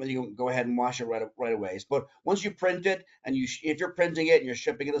you can go ahead and wash it right away. But once you print it and if you're printing it and you're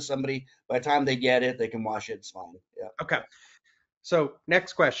shipping it to somebody, by the time they get it, they can wash it. It's fine. Yeah. Okay. So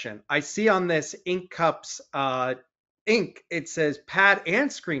next question. I see on this ink cups ink, it says pad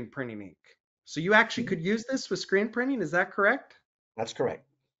and screen printing ink. So you actually Mhm. could use this with screen printing, is that correct? That's correct.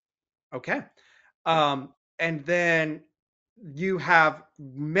 Okay. Yep. And then you have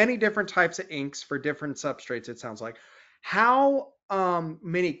many different types of inks for different substrates, it sounds like. How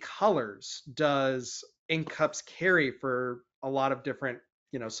many colors does ink cups carry for a lot of different,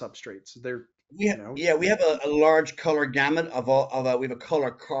 substrates? They're, you know, Yeah, we have a large color gamut we have a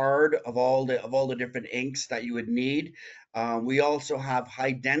color card of all the different inks that you would need. We also have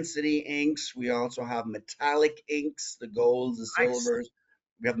high density inks. We also have metallic inks, the golds, the nice. silvers.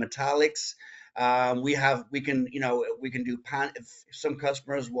 We have metallics. We can do if some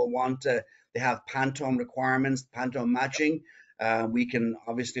customers will want to, they have Pantone requirements, Pantone matching. We can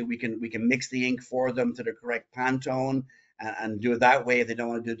mix the ink for them to the correct Pantone and do it that way if they don't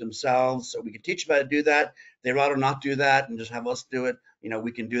want to do it themselves. So we can teach them how to do that. If they rather not do that and just have us do it,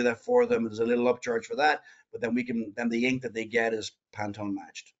 we can do that for them. There's a little upcharge for that, but then the ink that they get is Pantone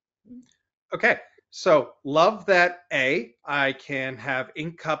matched. Okay, so love that I can have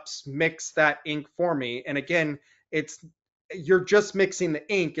ink cups mix that ink for me. And again, it's you're just mixing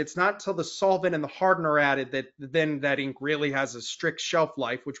the ink. It's not till the solvent and the hardener are added that then that ink really has a strict shelf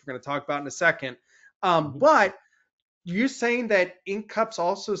life, which we're going to talk about in a second. Mhm. But you saying that ink cups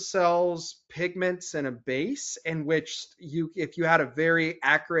also sells pigments and a base in which if you had a very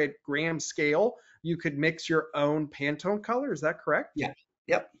accurate gram scale, you could mix your own Pantone color. Is that correct? Yeah.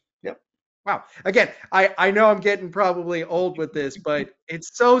 Yep. Yep. Wow. Again, I know I'm getting probably old with this, but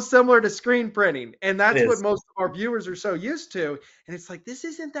it's so similar to screen printing. And It that's what is. most of our viewers are so used to. And it's like, this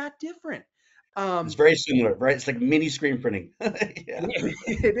isn't that different. It's Um, very similar, right? It's like mini screen printing. Yeah.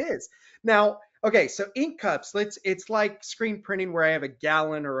 it is. Now, okay, so ink cups, it's like screen printing where I have a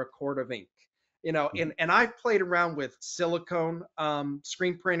gallon or a quart of ink. Mhm. And I've played around with silicone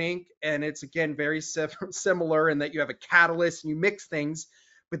screen print ink, and it's again very similar in that you have a catalyst and you mix things,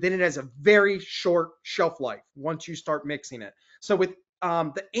 but then it has a very short shelf life once you start mixing it. So with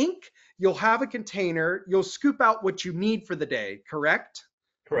the ink, you'll have a container, you'll scoop out what you need for the day, correct?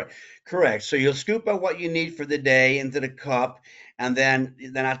 Correct. Correct. So you'll scoop out what you need for the day into the cup, and then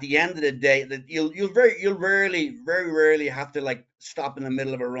at the end of the day, that you'll very rarely have to like stop in the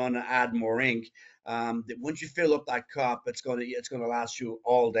middle of a run and add more ink. Once you fill up that cup, it's gonna last you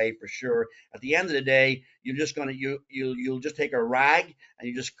all day for sure. At the end of the day, you'll just take a rag and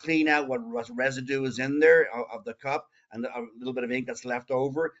you just clean out what residue is in there of the cup and a little bit of ink that's left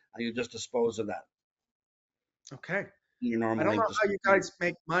over, and you just dispose of that. Okay. Your I normal don't ink know just. how you guys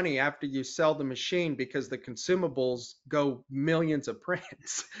make money after you sell the machine because the consumables go millions of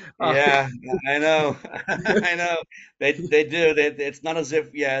prints. Uh, Yeah, I know. I know. They do. It's not as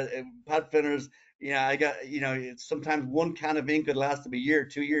if, yeah, pot thinners, yeah, I got, it's sometimes one can of ink could last them a year,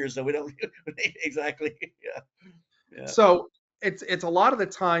 2 years, so we don't exactly. Yeah. Yeah. so it's a lot of the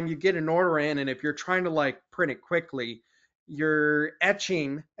time you get an order in, and if you're trying to like print it quickly, you're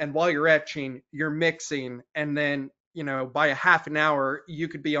etching, and while you're etching, you're mixing, and then by a half an hour you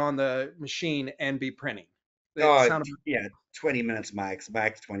could be on the machine and be printing. It Oh, sounded yeah, 20 minutes max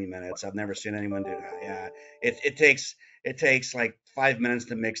 20 minutes. I've never seen anyone do that. Yeah. It takes like 5 minutes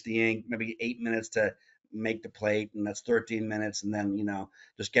to mix the ink, maybe 8 minutes to make the plate, and that's 13 minutes. And then,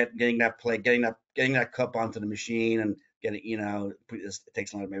 just getting that plate, getting that cup onto the machine and getting, it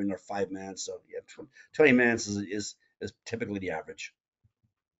takes maybe another 5 minutes. So yeah, 20 minutes is typically the average.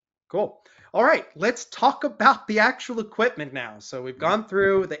 cool. All right, let's talk about the actual equipment now. So we've Mhm. gone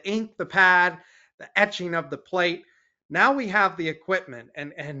through the ink, the pad, the etching of the plate. Now we have the equipment,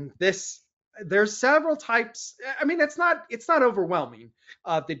 and this. there's several types. I mean, it's not overwhelming,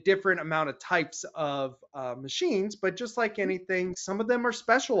 the different amount of types of machines, but just like anything, some of them are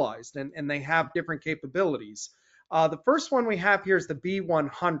specialized and they have different capabilities. The first one we have here is the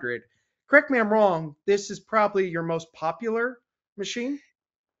B100. Correct me if I'm wrong. This is probably your most popular machine.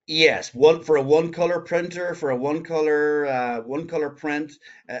 Yes, one for a one color printer for a one color print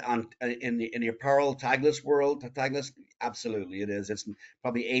on in the apparel tagless world. Tagless, absolutely it is. It's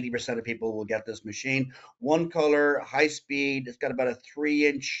probably 80% of people will get this machine. One color, high speed. It's got about a 3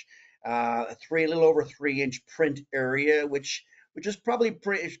 inch, a little over 3 inch print area, which is probably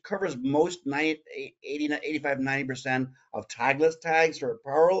pretty. It covers most 85, 90% of tagless tags for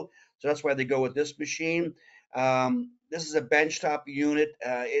apparel. So that's why they go with this machine. This is a benchtop unit.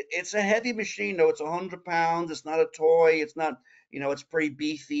 It's a heavy machine, though. It's 100 pounds. It's not a toy. It's not, it's pretty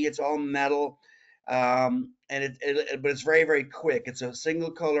beefy. It's all metal. But it's very, very quick. It's a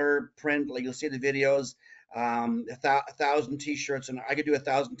single color print, like you'll see the videos. 1,000 t-shirts, and I could do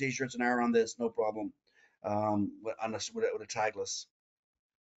 1,000 t-shirts an hour on this, no problem. On this with a tagless.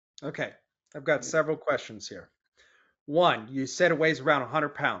 Okay, I've got several questions here. One, you said it weighs around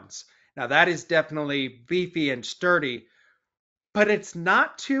 100 pounds. Now, that is definitely beefy and sturdy, but it's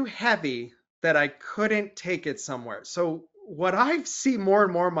not too heavy that I couldn't take it somewhere. So, what I see more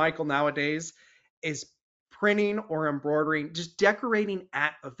and more, Michael, nowadays is printing or embroidering, just decorating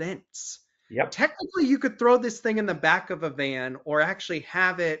at events. Yep. Technically, you could throw this thing in the back of a van or actually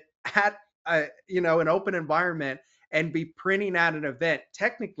have it at an open environment and be printing at an event.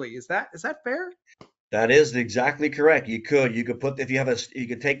 Technically, is that fair? That is exactly correct. You could put if you have you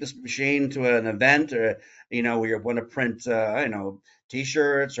could take this machine to an event, or where you want to print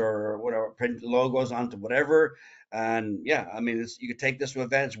t-shirts or whatever, print logos onto whatever. And yeah, I mean you could take this to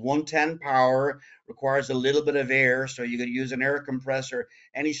events. 110 power, requires a little bit of air, so you could use an air compressor,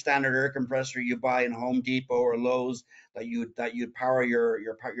 any standard air compressor you buy in Home Depot or Lowe's that you power your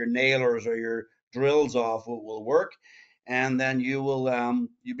nailers or your drills off will work. And then you'll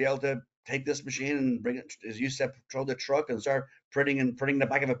be able to take this machine and bring it, as you said, patrol the truck and start printing the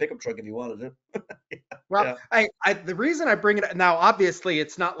back of a pickup truck if you wanted to. Well, Yeah. the reason I bring it up now, obviously,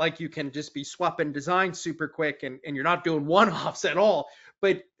 it's not like you can just be swapping designs super quick and you're not doing one offs at all.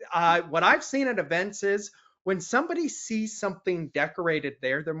 But what I've seen at events is when somebody sees something decorated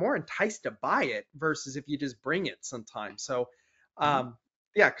there, they're more enticed to buy it versus if you just bring it sometimes. So, Mhm. um,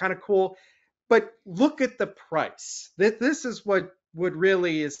 yeah, kind of cool. But look at the price. This is what would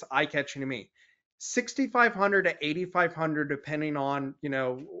really is eye catching to me. 6,500 to 8,500 depending on,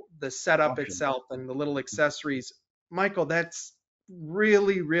 the setup Option. itself and the little accessories. Michael, that's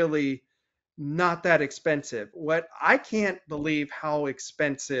really, really not that expensive. What I can't believe how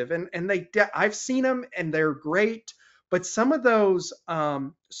expensive, and I've seen them and they're great, but some of those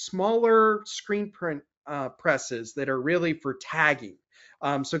smaller screen print presses that are really for tagging.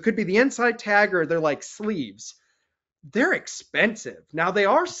 So it could be the inside tag or they're like sleeves. They're expensive. Now they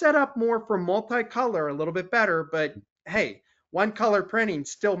are set up more for multicolor, a little bit better, but hey, one color printing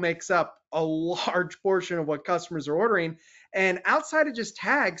still makes up a large portion of what customers are ordering. And outside of just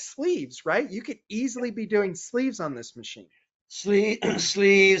tags, sleeves, right? You could easily be doing sleeves on this machine.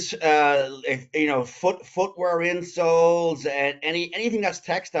 Sleeves, footwear insoles, and anything that's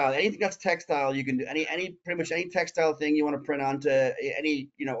textile, you can do any pretty much any textile thing you want to print onto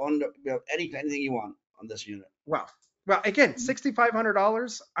any, anything you want on this unit. Well, well, again, Mhm.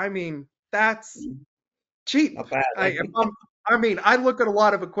 $6,500. I mean, that's Mhm. cheap. Not bad. I mean, I look at a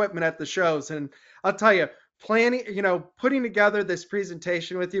lot of equipment at the shows, and I'll tell you, putting together this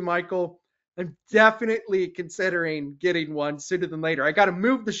presentation with you, Michael, I'm definitely considering getting one sooner than later. I got to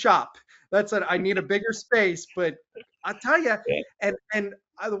move the shop. That's it. I need a bigger space, but I'll tell you, Yeah. and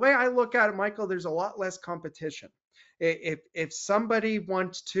the way I look at it, Michael, there's a lot less competition. If somebody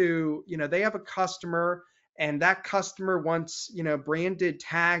wants to, they have a customer and that customer wants, branded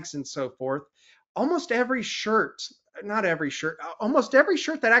tags and so forth, almost every shirt, not every shirt, almost every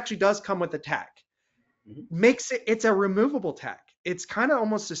shirt that actually does come with a tag Mhm. it's a removable tag. It's kind of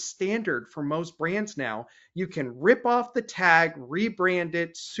almost a standard for most brands now. You can rip off the tag, rebrand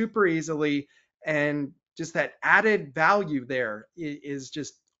it super easily, and just that added value there is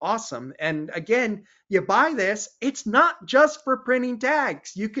just awesome. And again, you buy this, it's not just for printing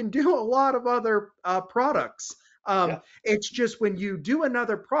tags. You can do a lot of other Yeah. products. Yeah. It's just when you do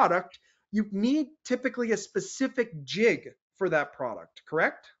another product, you need typically a specific jig for that product,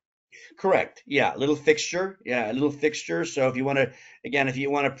 correct? Correct. Yeah, a little fixture. Yeah, a little fixture. So if you want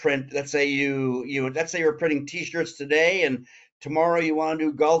to print, let's say you're printing T-shirts today, and tomorrow you want to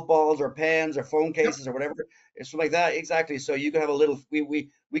do golf balls or pens or phone Yep. cases or whatever. It's something like that. Exactly. So you can have a little, we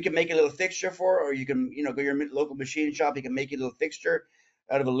can make a little fixture for it, or you can, go to your local machine shop. You can make a little fixture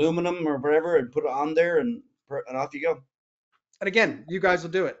out of aluminum or whatever and put it on there and off you go. And again, you guys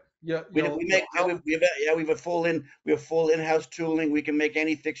will do it. We You'll make yeah, help. we have a full in-house tooling. We can make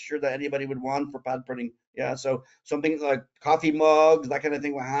any fixture that anybody would want for pad printing. Yeah, so something like coffee mugs, that kind of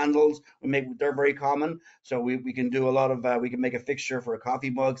thing with handles. They're very common. So we can do a lot of we can make a fixture for a coffee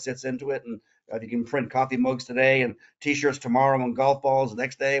mug sits into it, and you can print coffee mugs today and t-shirts tomorrow and golf balls the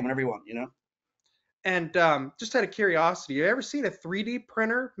next day, whenever you want. And just out of curiosity, you ever seen a 3D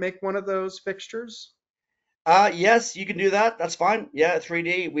printer make one of those fixtures? Yes, you can do that. That's fine. Yeah,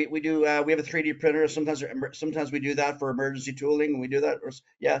 3D. We do. We have a 3D printer. Sometimes we do that for emergency tooling. We do that.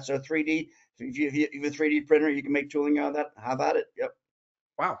 Yeah, so 3D. If you have a 3D printer, you can make tooling out of that. Have at it. Yep.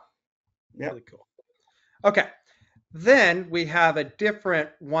 Wow, Yep. really cool. Okay, then we have a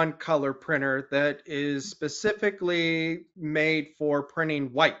different one color printer that is specifically made for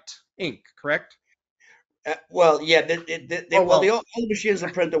printing white ink, correct? Well, yeah. Oh, Well, well, all the machines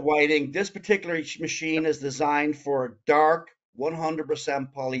that print the white ink. This particular machine yep. is designed for dark,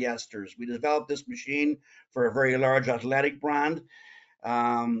 100% polyesters. We developed this machine for a very large athletic brand,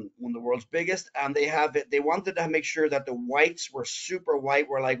 one of the world's biggest, and they have it. They wanted to make sure that the whites were super white,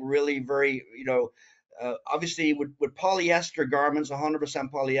 were like really very, obviously with polyester garments,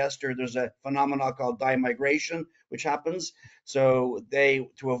 100% polyester, there's a phenomenon called dye migration, which happens. So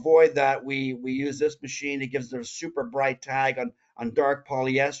to avoid that, we use this machine. It gives it a super bright tag on dark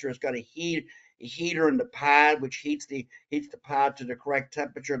polyester. It's got a heater in the pad, which heats the pad to the correct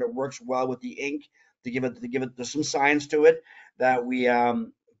temperature that works well with the ink to give it there's some science to it that we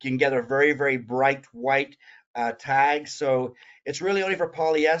can get a very, very bright white tag. So it's really only for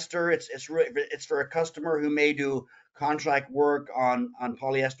polyester. It's for a customer who may do contract work on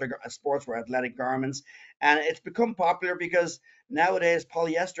polyester sportswear athletic garments, and it's become popular because nowadays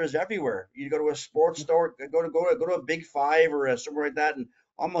polyester is everywhere. You go to a sports store, go to a Big Five or somewhere like that, and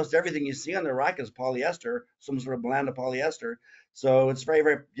almost everything you see on the rack is polyester, some sort of blend of polyester. So it's very,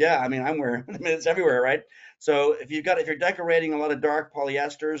 very, yeah. I mean, I'm wearing. I mean, it's everywhere, right? So if you're decorating a lot of dark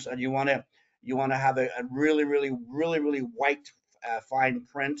polyesters and you want to have a really, really, really, really white fine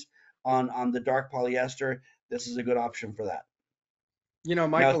print on the dark polyester, this is a good option for that. Now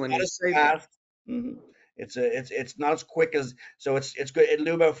it's Michael, and not you as say that fast. Mhm. It's not as quick as so it's good. It'll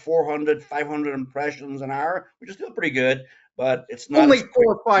do about 400, 500 impressions an hour, which is still pretty good, but it's not only as quick.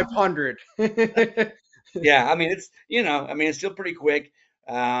 four or 500. Yeah, I mean it's still pretty quick.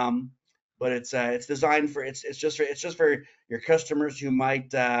 Um, but it's designed for it's just for your customers who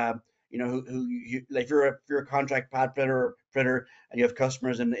might like if you're a contract pad printer and you have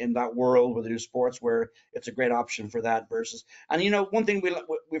customers in that world where they do sports where it's a great option for that versus. And one thing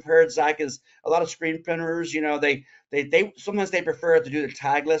we've heard, Zach, is a lot of screen printers, they sometimes they prefer to do the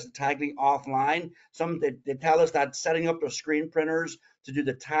tagging offline. They tell us that setting up their screen printers to do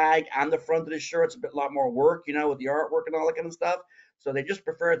the tag and the front of the shirt. It's a bit lot more work, with the artwork and all that kind of stuff. So they just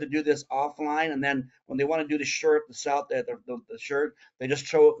prefer to do this offline, and then when they want to do the shirt, the shirt, they just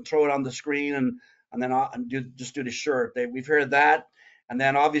throw it on the screen and then just do the shirt. We've heard that, and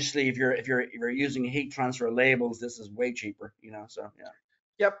then obviously if you're using heat transfer labels, this is way cheaper. So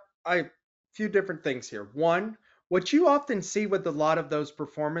yeah. Yep, few different things here. One, what you often see with a lot of those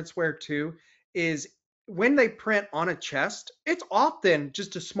performance wear too is when they print on a chest, it's often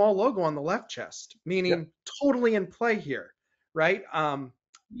just a small logo on the left chest, Yep. meaning totally in play here, right? Mhm.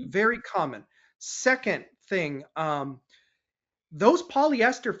 Very common. Second thing, those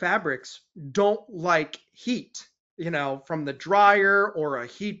polyester fabrics don't like heat, from the dryer or a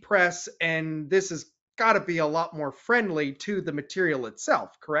heat press, and this has got to be a lot more friendly to the material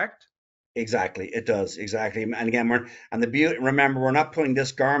itself, correct? Exactly, it does exactly. And again, and the beauty. Remember, we're not putting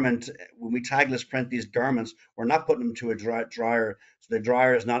this garment when we tagless print these garments. We're not putting them to a dryer, so the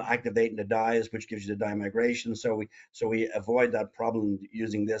dryer is not activating the dyes, which gives you the dye migration. So we avoid that problem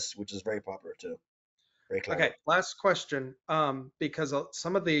using this, which is very popular too. Very Okay, clever. last question. Because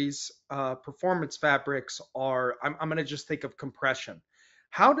some of these performance fabrics are, I'm going to just think of compression.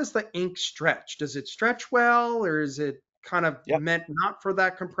 How does the ink stretch? Does it stretch well, or is it kind of Yep. meant not for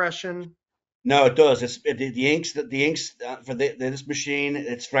that compression? No, it does. The inks for this machine.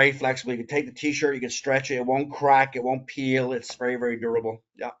 It's very flexible. You can take the t-shirt, you can stretch it. It won't crack. It won't peel. It's very, very durable.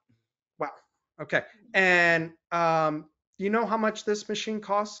 Yeah. Wow. Okay. And do you know how much this machine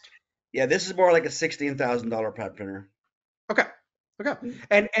cost? Yeah. This is more like a $16,000 pad printer. Okay. Okay.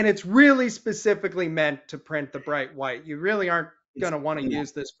 And it's really specifically meant to print the bright white. You really aren't going It's to want to no.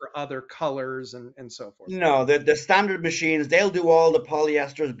 use this for other colors and so forth. No, the standard machines, they'll do all the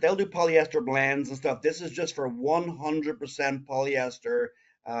polyesters, they'll do polyester blends and stuff. This is just for 100% polyester,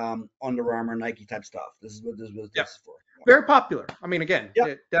 Under Armour, Nike type stuff. This is what Yeah. this is for. Yeah. Very popular. I mean, again, Yep.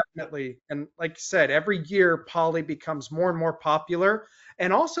 it definitely, and like you said, every year poly becomes more and more popular,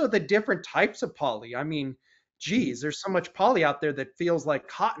 and also the different types of poly. I mean, Mhm. geez, there's so much poly out there that feels like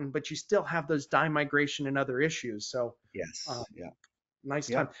cotton, but you still have those dye migration and other issues. So, uh, Yes. Yeah. nice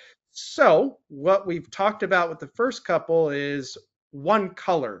time. Yep. So, what we've talked about with the first couple is one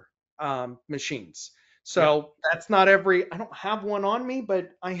color machines. Yep. So that's not every. I don't have one on me,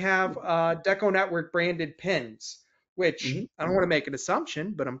 but I have DecoNetwork branded pins, which Hmm. I don't want to make an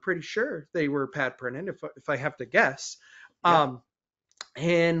assumption, but I'm pretty sure they were pad printed if I have to guess. Yep. Um,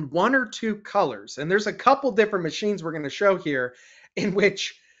 and one or two colors. And there's a couple different machines we're going to show here in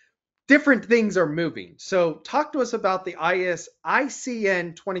which different things are moving. So talk to us about the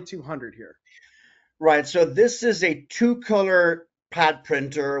ICN 2200 here. Right. So this is a two-color pad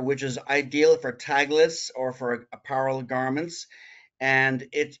printer, which is ideal for tagless or for apparel garments. And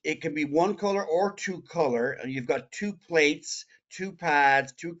it can be one color or two color. And you've got two plates, two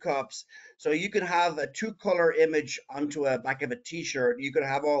pads, two cups. So you could have a two-color image onto a back of a t-shirt. You could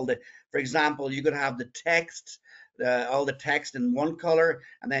have all the, for example, you could have the text, all the text in one color,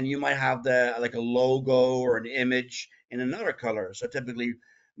 and then you might have the like a logo or an image in another color. So typically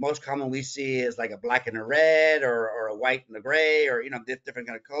most common we see is like a black and a red or a white and a gray or different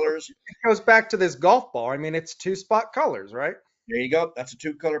kind of colors. It goes back to this golf ball. I mean, it's two spot colors, right? There you go. That's a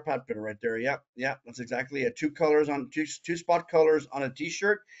two-color pad printer right there. Yep, yep. That's exactly it. Two spot colors on a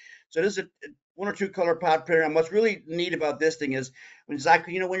t-shirt. So this is a one or two color pad printer. And what's really neat about this thing is when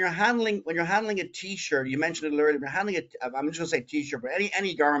exactly when you're handling a t-shirt. You mentioned it earlier. When you're handling it, I'm just gonna say t-shirt, but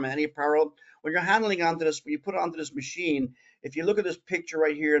any garment, any apparel. When you're handling it onto this, when you put it onto this machine, if you look at this picture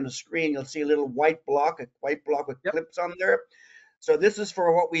right here on the screen, you'll see a white block with Yep. clips on there. So this is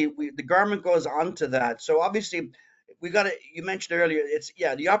for what we the garment goes onto that. So obviously we got to, you mentioned earlier, it's,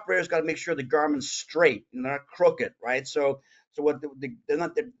 yeah, the operator's got to make sure the garment's straight and not crooked, right? So what they're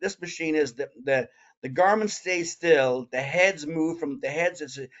not, this machine is the garment stays still. The heads move from the heads.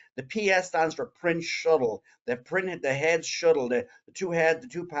 The PS stands for print shuttle. The heads shuttle. The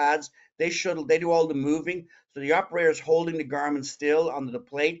two pads, they shuttle. They do all the moving. So the operator is holding the garment still onto the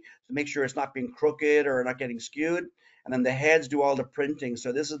plate to make sure it's not being crooked or not getting skewed. And then the heads do all the printing.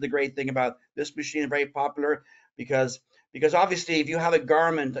 So this is the great thing about this machine. Very popular because obviously if you have a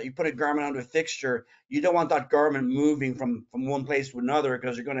garment, you put a garment onto a fixture, you don't want that garment moving from one place to another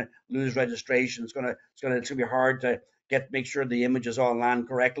because you're going to lose registration. It's going to be hard to make sure the images all land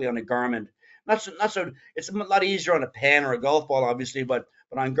correctly on a garment. Not so it's a lot easier on a pen or a golf ball obviously, but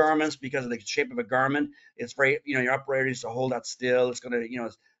on garments, because of the shape of a garment, it's very, your operator needs to hold that still. It's going to,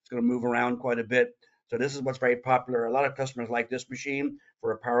 it's going to move around quite a bit. So this is what's very popular. A lot of customers like this machine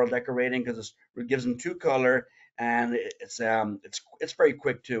for apparel decorating because it gives them two color, and it's very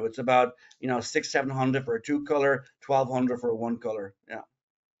quick too. It's about, 600-700 for a two color, 1200 for a one color. Yeah,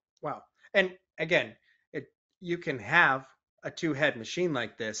 Wow. And again, it you can have a two head machine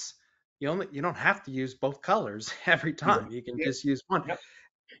like this. You don't have to use both colors every time. You can exactly. just use one. Yep.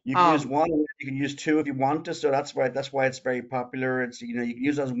 You can use Um, one, you can use two if you want to. So that's why it's very popular. It's, you can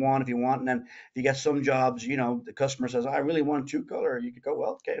use it as one if you want, and then if you get some jobs, the customer says, I really want two color. You could go,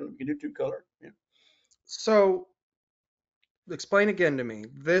 well, okay, you can do two color. Yeah. so explain again to me.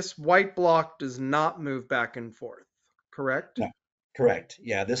 This white block does not move back and forth, correct? No, correct.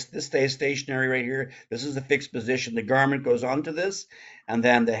 Yeah, this stays stationary right here. This is the fixed position. The garment goes onto this, and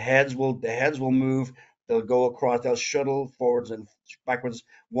then the heads will move. They'll go across. They'll shuttle forwards and backwards.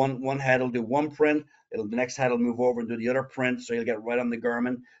 One head will do one print. The next head will move over and do the other print. So you'll get right on the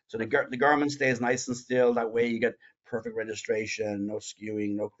garment. So the garment stays nice and still. That way you get perfect registration, no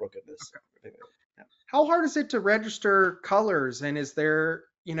skewing, no crookedness. Yeah. How hard is it to register colors? And is there,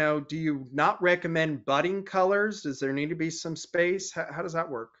 do you not recommend budding colors? Does there need to be some space? How does that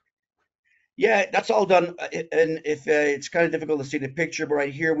work? Yeah, that's all done. And if it's kind of difficult to see the picture, but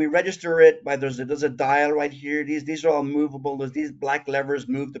right here we register it by there's a dial right here. These are all movable. These black levers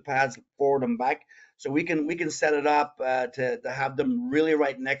move the pads forward and back, so we can set it up to have them really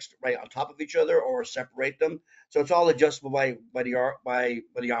right on top of each other or separate them. So it's all adjustable by the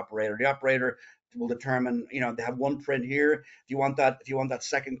operator. The operator will determine. They have one print here. If you want that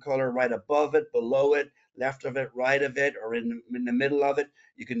second color right above it, below it, left of it, right of it, or in the middle of it,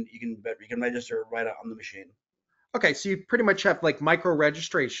 you can register right on the machine. Okay, so you pretty much have like micro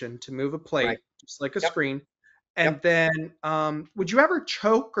registration to move a Right. plate, just like a Yep. screen. And Yep. then, would you ever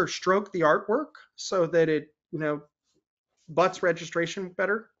choke or stroke the artwork so that it, butts registration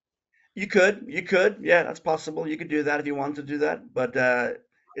better? You could, yeah, that's possible. You could do that if you want to do that, but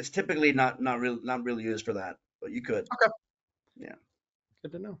it's typically not really used for that. But you could, Okay, yeah,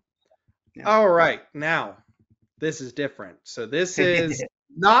 good to know. yeah, All right, now this is different. So this is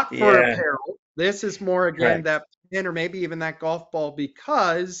not for yeah, apparel. This is more again correct. that pin or maybe even that golf ball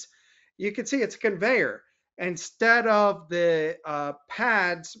because you can see it's a conveyor. Instead of the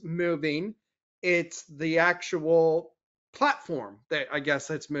pads moving, it's the actual platform that I guess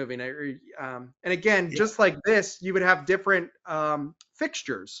that's moving. And again, Yeah. just like this, you would have different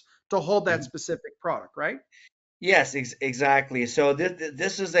fixtures to hold that Mhm. specific product, right? Yes, exactly. So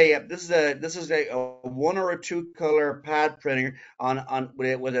this is a one or a two color pad printer on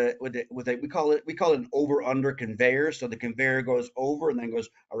with a we call it an over under conveyor. So the conveyor goes over and then goes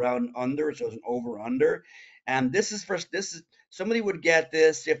around under, so it's an over under. And this is somebody would get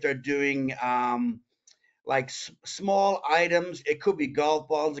this if they're doing like small items. It could be golf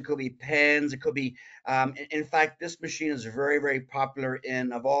balls, it could be pens, it could be. In fact, this machine is very, very popular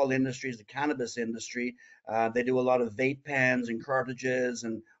in of all industries, the cannabis industry. They do a lot of vape pens and cartridges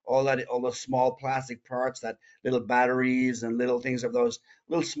and all that, all those small plastic parts, that little batteries and little things of those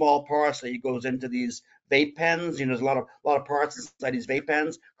little small parts that goes into these vape pens. You know, there's a lot of parts inside these vape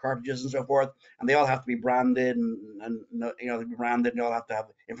pens, cartridges and so forth, and they all have to be branded and they be branded. And they all have to have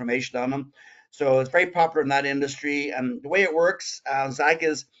information on them. So it's very popular in that industry. And the way it works, Zach,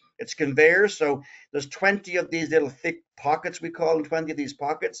 is it's conveyors. So there's 20 of these little thick pockets, we call them, 20 of these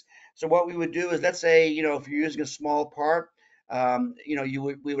pockets. So what we would do is, let's say, if you're using a small part,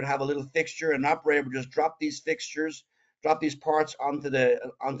 we would have a little fixture. An operator would just drop these parts onto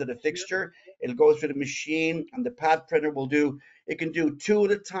the fixture. It'll go through the machine, and the pad printer will do. It can do two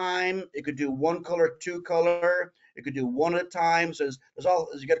at a time. It could do one color, two color. It could do one at a time. So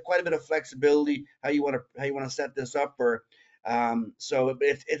you get quite a bit of flexibility how you want to set this up for. So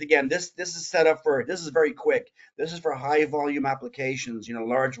it again, this is set up for, this is very quick. This is for high volume applications,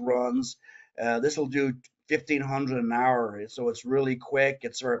 large runs. This will do 1,500 an hour, so it's really quick.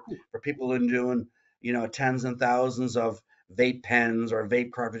 It's for people who are doing tens and thousands of vape pens or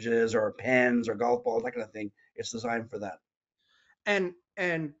vape cartridges or pens or golf balls, that kind of thing. It's designed for that. And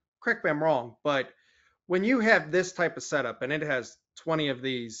correct me if I'm wrong, but when you have this type of setup and it has 20 of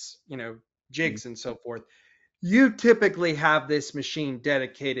these, Mhm. jigs and so forth, you typically have this machine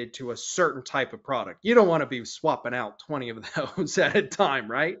dedicated to a certain type of product. You don't want to be swapping out 20 of those at a time,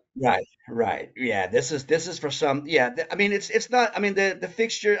 right? Right, right. Yeah, this is for some. Yeah, I mean it's not. I mean the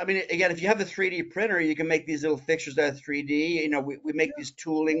fixture. I mean again, if you have a 3D printer, you can make these little fixtures that are 3D. We make these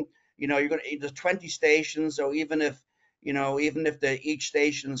tooling. There's 20 stations, so even if the each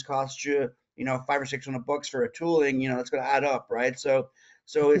stations cost you five or six hundred bucks for a tooling, it's going to add up, right? So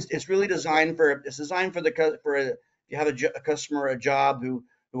it's really designed for if you have a customer, a job who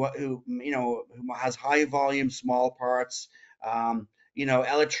has high volume small parts. Um,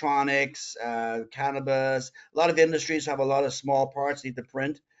 Electronics, cannabis. A lot of industries have a lot of small parts need to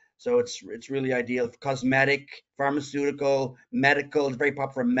print, so it's really ideal. Cosmetic, pharmaceutical, medical. It's very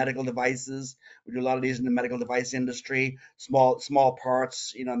popular for medical devices. We do a lot of these in the medical device industry. Small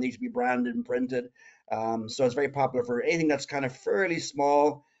parts, need to be branded and printed. So it's very popular for anything that's kind of fairly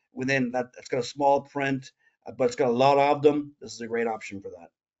small within that. That's got a small print, but it's got a lot of them. This is a great option for that.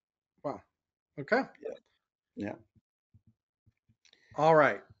 Wow. Okay. Yeah, yeah. All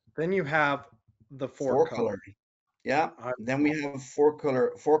right. Then you have the four Four color. color. Yeah. I, Then we have four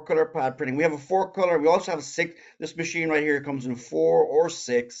color pad printing. We have a four color. We also have six. This machine right here comes in four or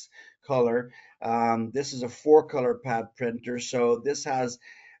six color. This is a four color pad printer. So this has,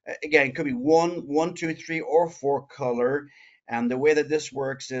 again, it could be one, two, three, or four color. And the way that this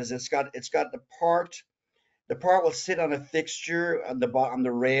works is it's got the part will sit on a fixture on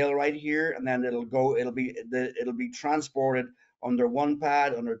the rail right here, and then it'll be transported under one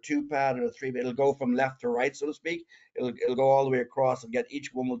pad, under two pad, or three. It'll go from left to right, so to speak. It'll go all the way across and get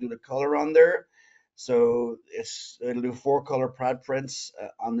each one will do the color on there. So it'll do four color pad prints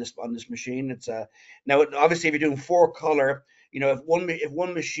on this machine. It's now obviously if you're doing four color, if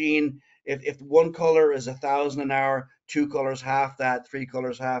one machine if one color is 1,000 an hour, two colors half that, three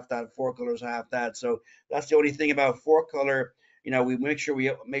colors half that, four colors half that. So that's the only thing about four color. We make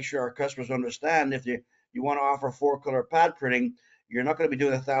sure our customers understand, if you want to offer four color pad printing, you're not going to be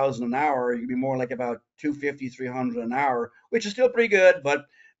doing 1,000 an hour. You'll be more like about 250, 300 an hour, which is still pretty good. But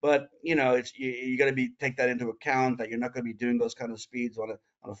it's you got to be take that into account, that you're not going to be doing those kind of speeds on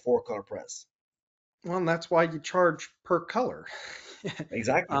a four color press. well, and that's why you charge per color.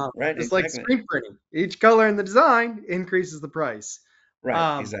 Exactly. Right. Just like Exactly. screen printing, each color in the design increases the price. Right.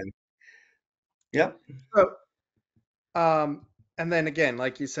 Um, Exactly. Yep. so Um, and then again,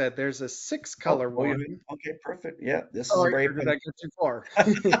 like you said, there's a six Oh, color oh, you one. okay? Perfect. Yeah, this is a Sorry, very or did I get too far?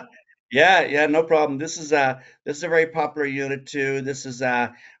 yeah, yeah, no problem. This is a very popular unit too. This is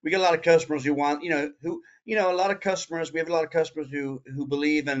we get a lot of customers who want, a lot of customers, we have a lot of customers who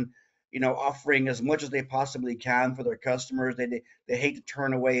believe in, offering as much as they possibly can for their customers. They hate to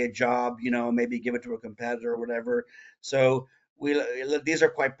turn away a job, maybe give it to a competitor or whatever. So these are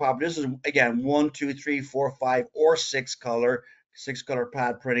quite popular. This is again one, two, three, four, five, or six color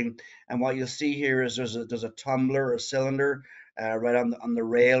pad printing. And what you'll see here is there's a tumbler or cylinder right on the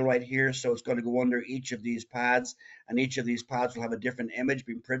rail right here. So it's going to go under each of these pads, and each of these pads will have a different image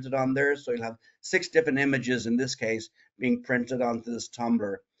being printed on there. So you'll have six different images in this case being printed onto this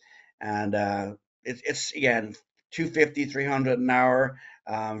tumbler. And it's again 250, 300 an hour,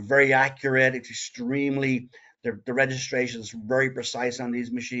 very accurate. It's extremely the registration is very precise on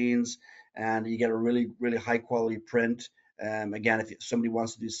these machines, and you get a really high quality print. Again, if somebody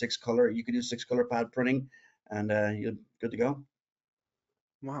wants to do six color, you can do six color pad printing, and you're good to go.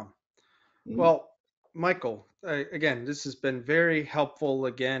 Wow. Mhm. Well, Michael, again, this has been very helpful.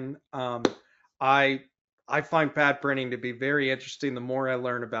 Again, I I find pad printing to be very interesting. The more I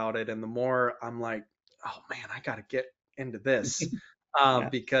learn about it, and the more I'm like, oh man, I got to get into this, Yeah.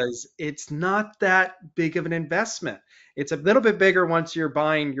 because it's not that big of an investment. It's a little bit bigger once you're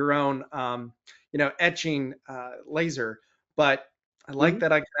buying your own, etching laser, but I like Mhm.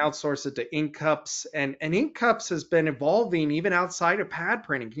 that I can outsource it to ink cups, and ink cups has been evolving even outside of pad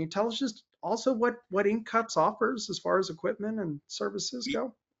printing. Can you tell us just also what ink cups offers as far as equipment and services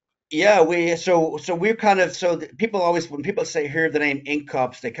go? Yeah, so we're kind of people always when people say hear the name Ink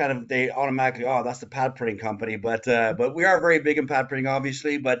Cups, they automatically, oh, that's the pad printing company. But we are very big in pad printing,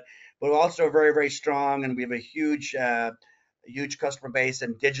 obviously, but also very strong, and we have a huge customer base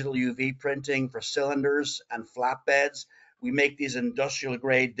in digital UV printing for cylinders and flatbeds. We make these industrial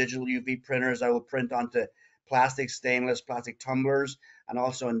grade digital UV printers that will print onto plastic, stainless, plastic tumblers, and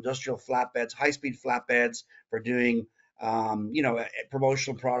also industrial flatbeds, high speed flatbeds for doing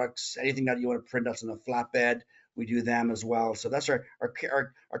promotional products, anything that you want to print that's in a flatbed, we do them as well. So that's our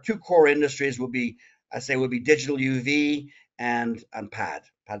two core industries I say, would be digital UV and pad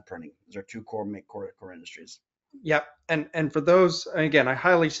printing. Those are two core industries. Yep. And for those, again, I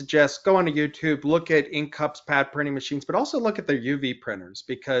highly suggest go onto YouTube, look at ink cups, pad printing machines, but also look at their UV printers,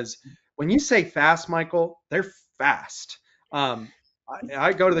 because when you say fast, Michael, they're fast. Um,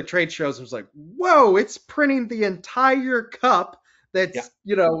 I go to the trade shows and it's like, whoa, it's printing the entire cup Yeah. that's,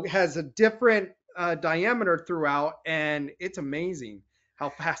 has a different diameter throughout, and it's amazing how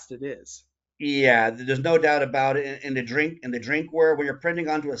fast it is. Yeah, there's no doubt about it. In the drinkware, when you're printing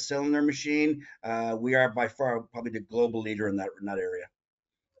onto a cylinder machine, we are by far probably the global leader in that area.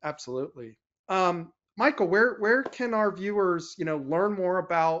 Absolutely. Michael, where can our viewers, learn more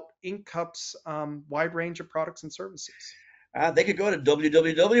about Ink Cup's wide range of products and services? They could go to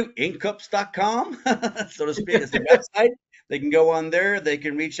www.incups.com, so to speak. It's their website. They can go on there. They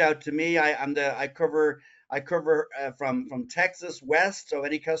can reach out to me. I cover from Texas west. So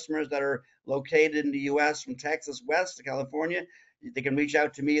any customers that are located in the U.S. from Texas west to California, they can reach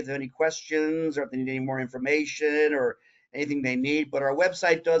out to me if they have any questions or if they need any more information or anything they need. But our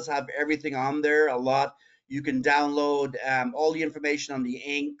website does have everything on there. A lot. You can download all the information on the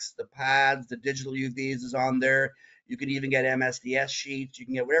inks, the pads, the digital UVs is on there. You can even get MSDS sheets. You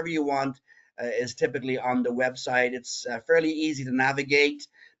can get whatever you want. Is typically on the website. It's fairly easy to navigate.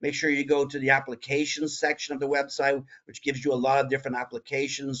 Make sure you go to the applications section of the website, which gives you a lot of different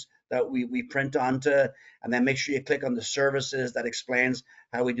applications that we print onto. And then make sure you click on the services that explains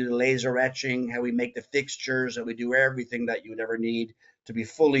how we do the laser etching, how we make the fixtures, how we do everything that you would ever need to be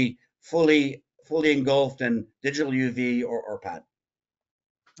fully engulfed in digital UV or pad.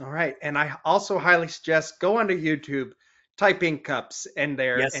 All right. And I also highly suggest go onto YouTube, type Ink Cups in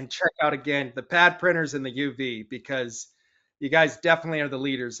there, Yes, and check out again the pad printers and the UV, because you guys definitely are the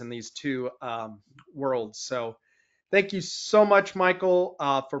leaders in these two worlds. So thank you so much, Michael,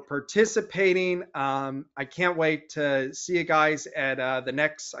 for participating. I can't wait to see you guys at the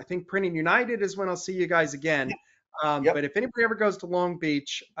next, I think Printing United is when I'll see you guys again. yep, But if anybody ever goes to Long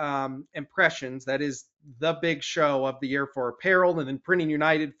Beach, Impressions, that is the big show of the year for apparel, and then Printing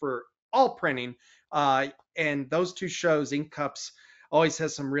United for all printing. And those two shows, Ink Cups always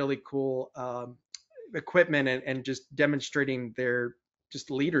has some really cool equipment, and just demonstrating their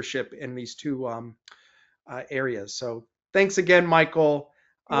just leadership in these two areas. So thanks again, Michael.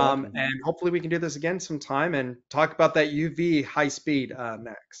 you're welcome. And hopefully we can do this again sometime and talk about that UV high speed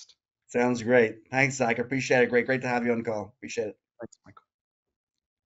next. Sounds great. Thanks, Zach. I appreciate it. Great to have you on the call. Appreciate it. Thanks, Michael.